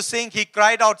beginning to sink, he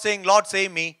cried out, saying, Lord,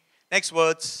 save me. Next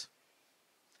words.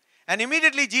 And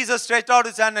immediately Jesus stretched out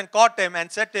his hand and caught him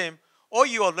and said to him, oh,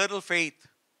 you of little faith.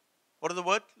 What is the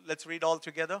word? Let's read all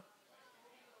together.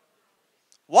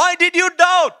 Why did you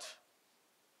doubt?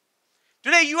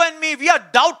 Today, you and me, we are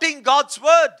doubting God's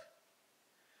word.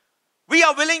 We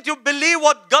are willing to believe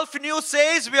what Gulf News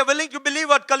says. We are willing to believe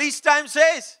what Khaleej Times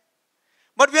says.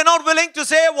 But we are not willing to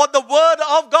say what the word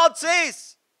of God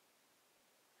says.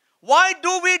 Why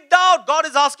do we doubt? God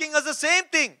is asking us the same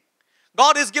thing.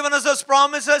 God has given us His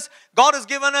promises. God has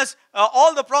given us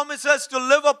all the promises to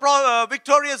live a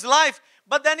victorious life.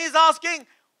 But then He's asking,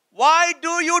 why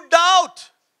do you doubt?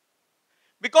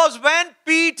 Because when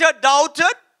Peter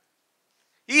doubted,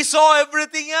 he saw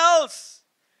everything else.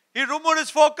 He removed his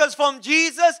focus from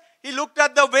Jesus. He looked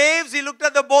at the waves. He looked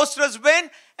at the boisterous wind.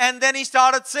 And then he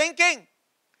started sinking.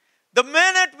 The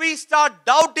minute we start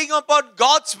doubting about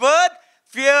God's word,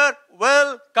 fear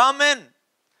will come in.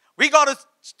 We got to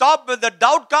stop when the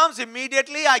doubt comes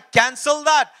immediately. I cancel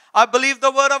that. I believe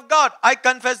the word of God. I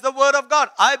confess the word of God.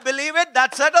 I believe it.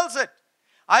 That settles it.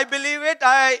 I believe it.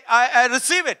 I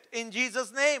receive it in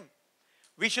Jesus' name.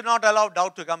 We should not allow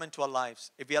doubt to come into our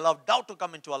lives. If we allow doubt to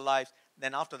come into our lives,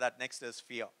 then after that, next is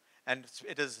fear. And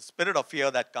it is the spirit of fear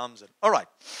that comes in. All right.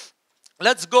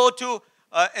 Let's go to,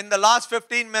 in the last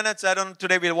 15 minutes,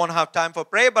 today we won't have time for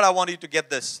prayer, but I want you to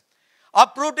get this.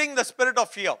 Uprooting the spirit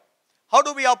of fear. How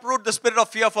do we uproot the spirit of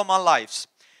fear from our lives?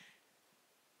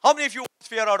 How many of you want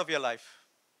fear out of your life?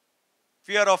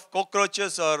 Fear of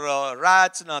cockroaches or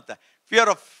rats, nothing. Fear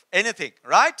of anything,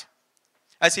 right?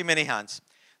 I see many hands.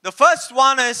 The first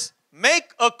one is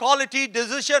make a quality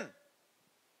decision.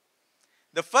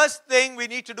 The first thing we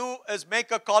need to do is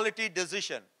make a quality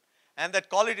decision. And that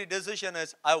quality decision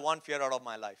is, I want fear out of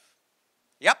my life.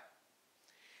 Yep.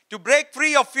 To break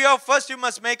free of fear, first you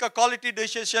must make a quality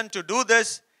decision to do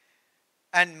this.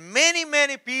 And many,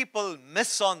 many people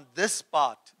miss on this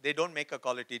part. They don't make a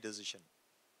quality decision.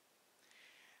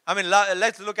 I mean,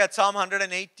 let's look at Psalm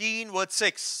 118, verse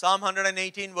 6. Psalm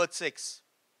 118, verse 6.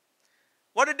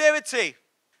 What did David say?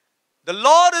 The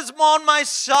Lord is on my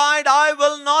side, I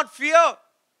will not fear.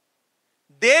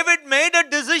 David made a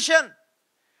decision.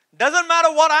 Doesn't matter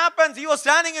what happens. He was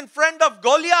standing in front of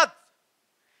Goliath.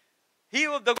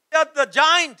 Goliath, the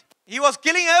giant. He was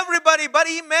killing everybody, but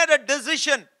he made a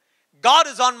decision. God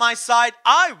is on my side,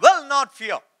 I will not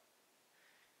fear.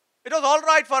 It was all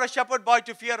right for a shepherd boy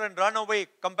to fear and run away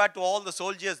compared to all the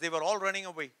soldiers. They were all running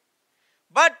away.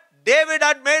 But David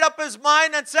had made up his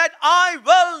mind and said, I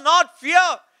will not fear.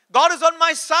 God is on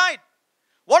my side.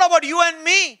 What about you and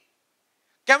me?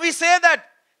 Can we say that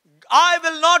I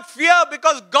will not fear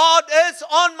because God is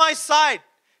on my side?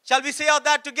 Shall we say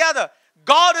that together?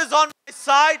 God is on my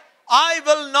side. I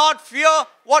will not fear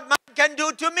what man can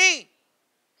do to me.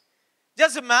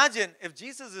 Just imagine if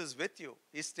Jesus is with you,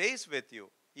 He stays with you,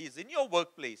 He is in your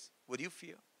workplace, would you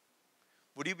fear?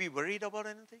 Would you be worried about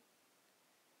anything?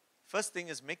 First thing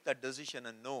is make that decision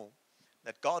and know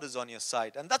that God is on your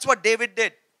side. And that's what David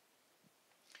did.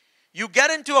 You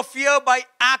get into a fear by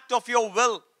act of your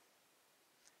will.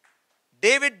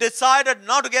 David decided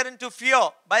not to get into fear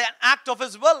by an act of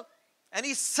his will. And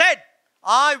he said,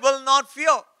 I will not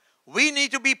fear. We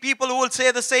need to be people who will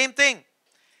say the same thing.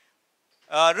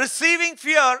 Receiving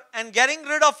fear and getting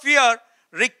rid of fear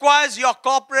requires your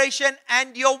cooperation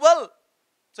and your will.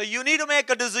 So you need to make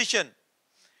a decision.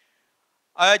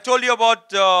 I told you about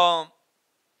the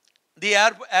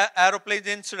aeroplane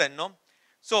incident, no?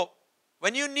 So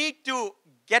when you need to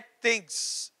get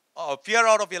things, fear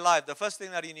out of your life, the first thing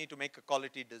that you need to make a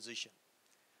quality decision.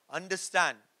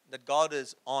 Understand that God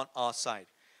is on our side.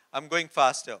 I'm going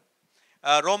faster.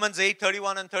 Romans 8,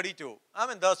 31 and 32. I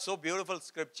mean, those are so beautiful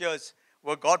scriptures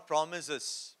where God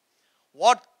promises.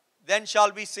 What then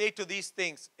shall we say to these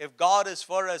things? If God is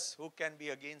for us, who can be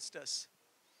against us?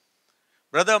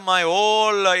 Brother, my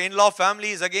whole in-law family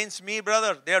is against me,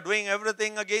 brother. They are doing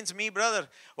everything against me, brother.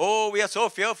 Oh, we are so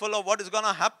fearful of what is going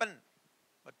to happen.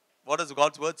 But what does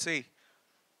God's word say?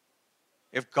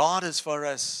 If God is for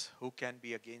us, who can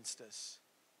be against us?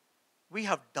 We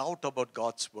have doubt about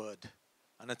God's word.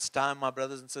 And it's time, my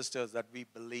brothers and sisters, that we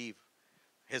believe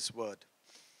His word.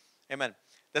 Amen.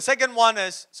 The second one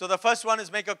is, so the first one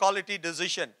is make a quality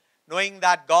decision, knowing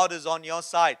that God is on your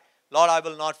side. Lord, I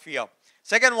will not fear.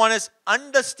 Second one is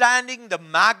understanding the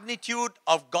magnitude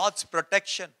of God's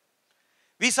protection.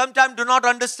 We sometimes do not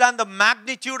understand the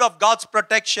magnitude of God's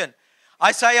protection.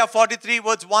 Isaiah 43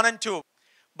 verse 1 and 2.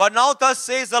 But now thus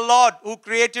says the Lord who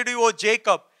created you, O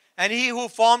Jacob, and He who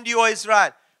formed you, O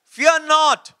Israel. Fear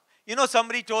not. You know,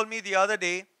 somebody told me the other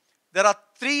day, there are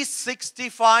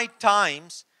 365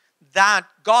 times that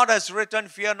God has written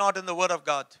fear not in the Word of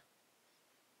God.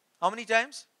 How many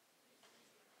times?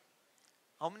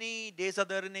 How many days are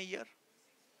there in a year?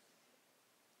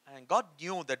 And God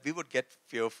knew that we would get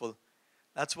fearful.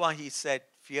 That's why He said,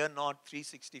 fear not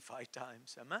 365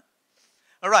 times. Amen?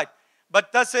 All right.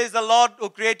 But thus says the Lord who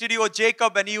created you, O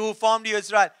Jacob, and He who formed you,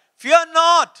 Israel. Fear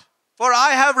not, for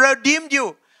I have redeemed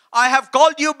you. I have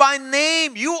called you by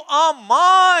name. You are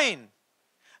mine.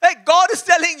 Hey, God is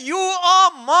telling you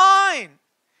are mine.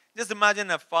 Just imagine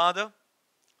a father.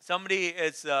 Somebody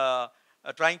is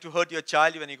trying to hurt your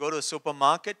child when you go to a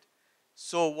supermarket.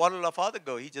 So what will a father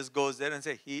go? He just goes there and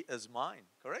say, He is mine.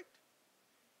 Correct?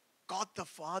 God the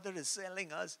Father is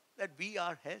telling us that we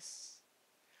are His.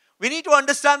 We need to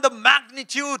understand the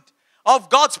magnitude of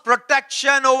God's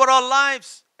protection over our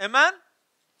lives. Amen?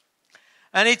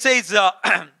 And it says,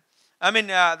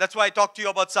 that's why I talked to you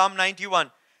about Psalm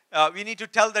 91. We need to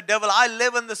tell the devil, I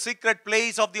live in the secret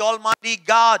place of the Almighty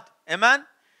God. Amen?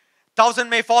 1,000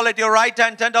 may fall at your right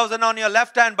hand, 10,000 on your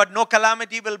left hand, but no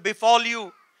calamity will befall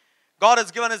you. God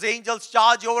has given His angels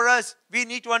charge over us. We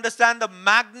need to understand the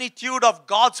magnitude of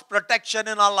God's protection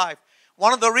in our life.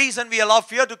 One of the reasons we allow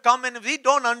fear to come in, we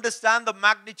don't understand the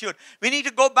magnitude. We need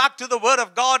to go back to the Word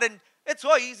of God, and it's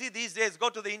so easy these days. Go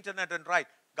to the internet and write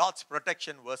God's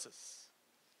protection verses.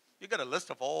 You get a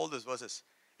list of all these verses.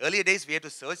 Earlier days, we had to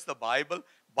search the Bible,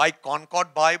 buy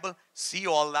Concord Bible, see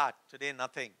all that. Today,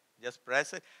 nothing. Just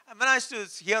press it. And when I used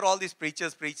to hear all these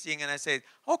preachers preaching, and I said,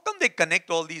 how come they connect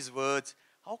all these words?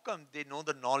 How come they know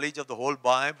the knowledge of the whole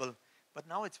Bible? But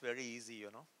now it's very easy,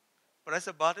 you know. Press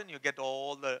a button, you get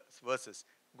all the verses.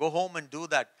 Go home and do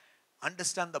that.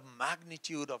 Understand the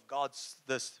magnitude of God's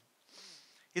this.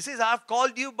 He says, I've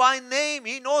called you by name.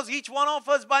 He knows each one of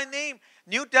us by name.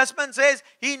 New Testament says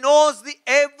He knows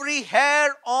every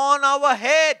hair on our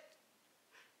head.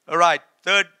 All right.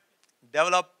 Third,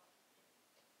 develop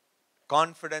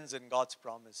confidence in God's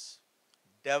promise.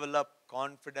 Develop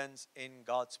confidence in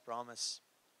God's promise.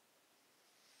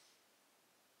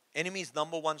 Enemy's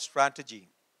number one strategy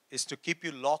is to keep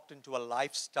you locked into a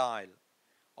lifestyle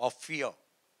of fear,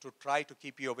 to try to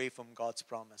keep you away from God's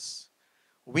promise.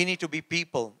 We need to be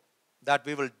people that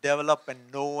we will develop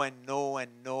and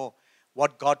know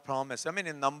what God promised. I mean,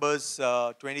 in Numbers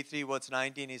 23 verse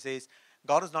 19, He says,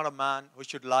 God is not a man who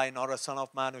should lie, nor a son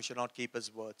of man who should not keep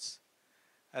His words.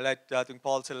 I think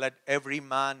Paul said, let every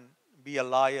man be a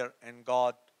liar and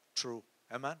God true.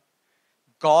 Amen?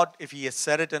 God, if He has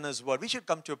said it in His word, we should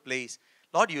come to a place,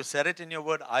 Lord, you said it in your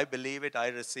word, I believe it, I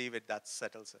receive it, that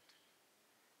settles it.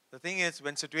 The thing is,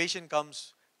 when situation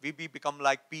comes, we become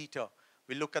like Peter.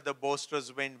 We look at the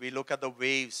boisterous wind, we look at the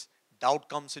waves, doubt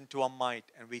comes into our mind,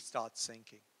 and we start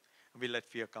sinking. And we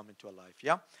let fear come into our life.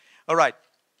 Yeah? All right.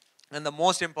 And the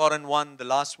most important one, the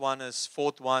last one is,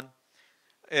 fourth one,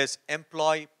 is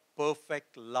employ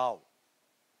perfect love.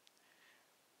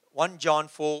 1 John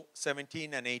 4,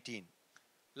 17 and 18.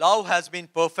 Love has been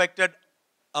perfected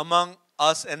among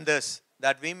us in this,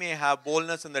 that we may have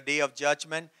boldness in the day of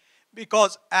judgment,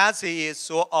 because as He is,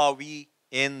 so are we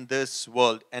in this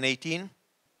world. And 18.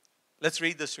 Let's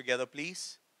read this together,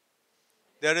 please.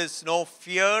 There is no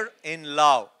fear in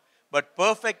love, but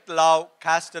perfect love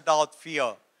casteth out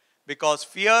fear, because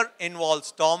fear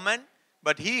involves torment,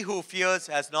 but he who fears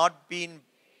has not been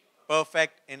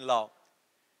perfect in love.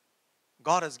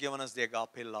 God has given us the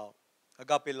agape love.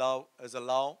 Agape love is a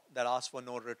love that asks for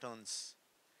no returns.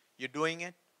 You're doing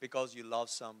it because you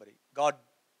love somebody. God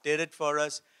did it for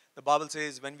us. The Bible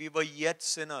says when we were yet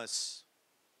sinners,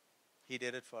 He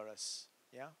did it for us.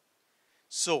 Yeah?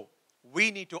 So, we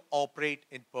need to operate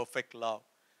in perfect love.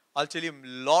 I'll tell you, a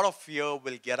lot of fear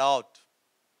will get out.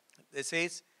 It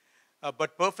says,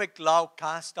 but perfect love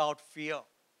casts out fear.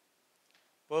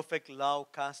 Perfect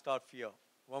love casts out fear.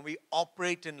 When we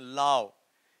operate in love,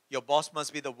 your boss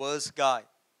must be the worst guy.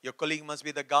 Your colleague must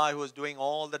be the guy who is doing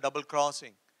all the double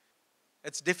crossing.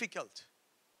 It's difficult.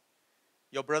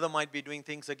 Your brother might be doing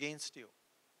things against you.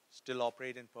 Still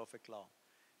operate in perfect love,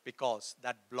 because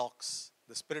that blocks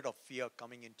the spirit of fear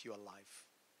coming into your life.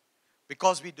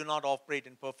 Because we do not operate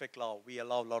in perfect love, we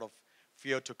allow a lot of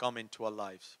fear to come into our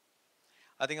lives.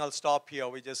 I think I'll stop here.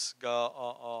 We just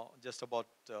about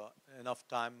enough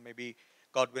time. Maybe,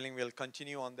 God willing, we'll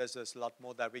continue on this. There's a lot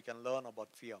more that we can learn about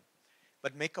fear.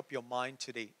 But make up your mind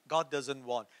today. God doesn't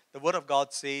want. The Word of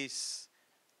God says,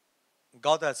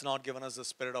 God has not given us the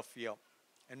spirit of fear.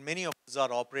 And many of us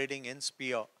are operating in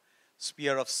fear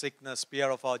of sickness,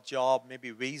 fear of our job, maybe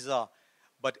visa.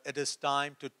 But it is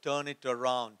time to turn it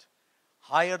around.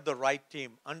 Hire the right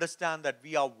team. Understand that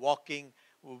we are walking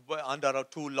under our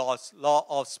two laws. Law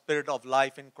of spirit of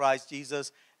life in Christ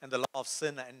Jesus, and the law of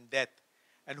sin and death.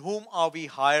 And whom are we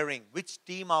hiring? Which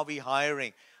team are we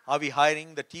hiring? Are we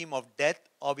hiring the team of death,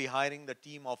 or are we hiring the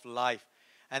team of life?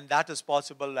 And that is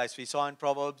possible, as we saw in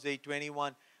Proverbs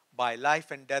 8:21, by life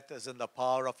and death is in the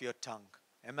power of your tongue.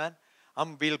 Amen?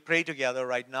 We'll pray together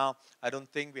right now. I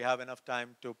don't think we have enough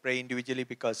time to pray individually,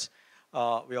 because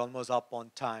we're almost up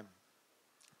on time.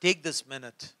 Take this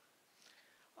minute.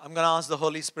 I'm going to ask the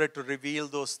Holy Spirit to reveal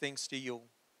those things to you.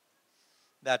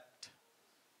 That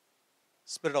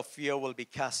spirit of fear will be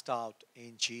cast out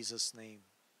in Jesus' name.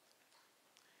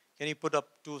 Can you put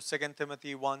up to 2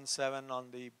 Timothy 1:7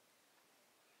 on the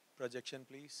projection,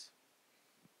 please?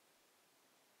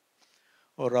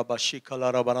 O Rabashi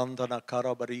Kalara Barantana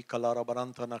Karabari Kalara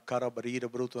Barantana Karabari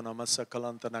Brutuna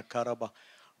Masakalantana Karaba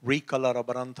Rikalara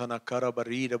Barantana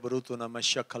Karabari Brutuna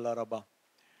Mashakalaraba.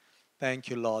 Thank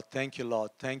you, Lord. Thank you, Lord.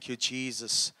 Thank you,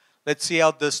 Jesus. Let's see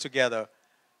out this together.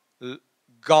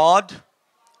 God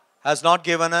has not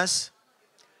given us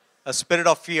a spirit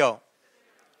of fear,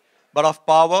 but of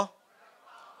power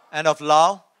and of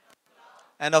love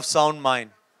and of sound mind.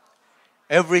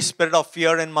 Every spirit of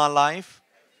fear in my life,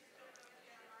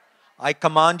 I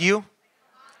command you,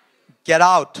 get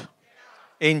out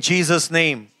in Jesus'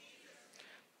 name.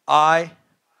 I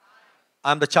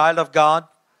am the child of God.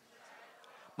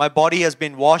 My body has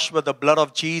been washed with the blood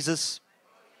of Jesus.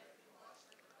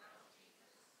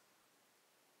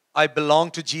 I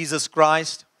belong to Jesus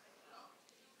Christ.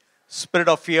 Spirit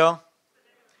of fear,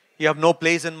 you have no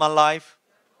place in my life.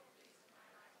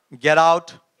 Get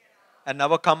out and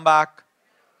never come back.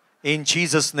 In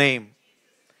Jesus' name.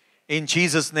 In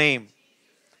Jesus' name.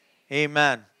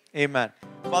 Amen. Amen.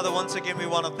 Father, once again we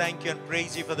want to thank you and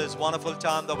praise you for this wonderful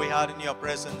time that we had in your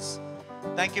presence.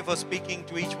 Thank you for speaking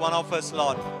to each one of us,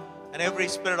 Lord. And every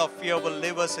spirit of fear will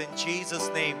leave us in Jesus'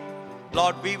 name.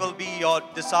 Lord, we will be your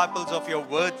disciples of your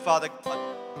word, Father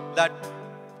God, that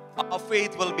our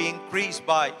faith will be increased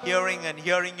by hearing and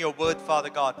hearing your word, Father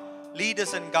God. Lead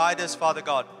us and guide us, Father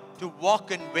God, to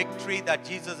walk in victory that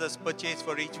Jesus has purchased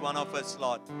for each one of us,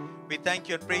 Lord. We thank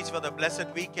you and praise for the blessed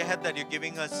week ahead that you're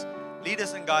giving us. Lead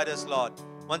us and guide us, Lord.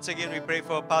 Once again, we pray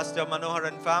for Pastor Manohar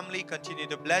and family. Continue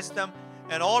to bless them.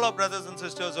 And all our brothers and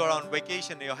sisters who are on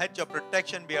vacation, your hedge of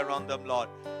protection be around them, Lord.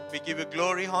 We give you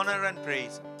glory, honor, and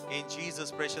praise. In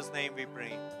Jesus' precious name we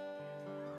pray.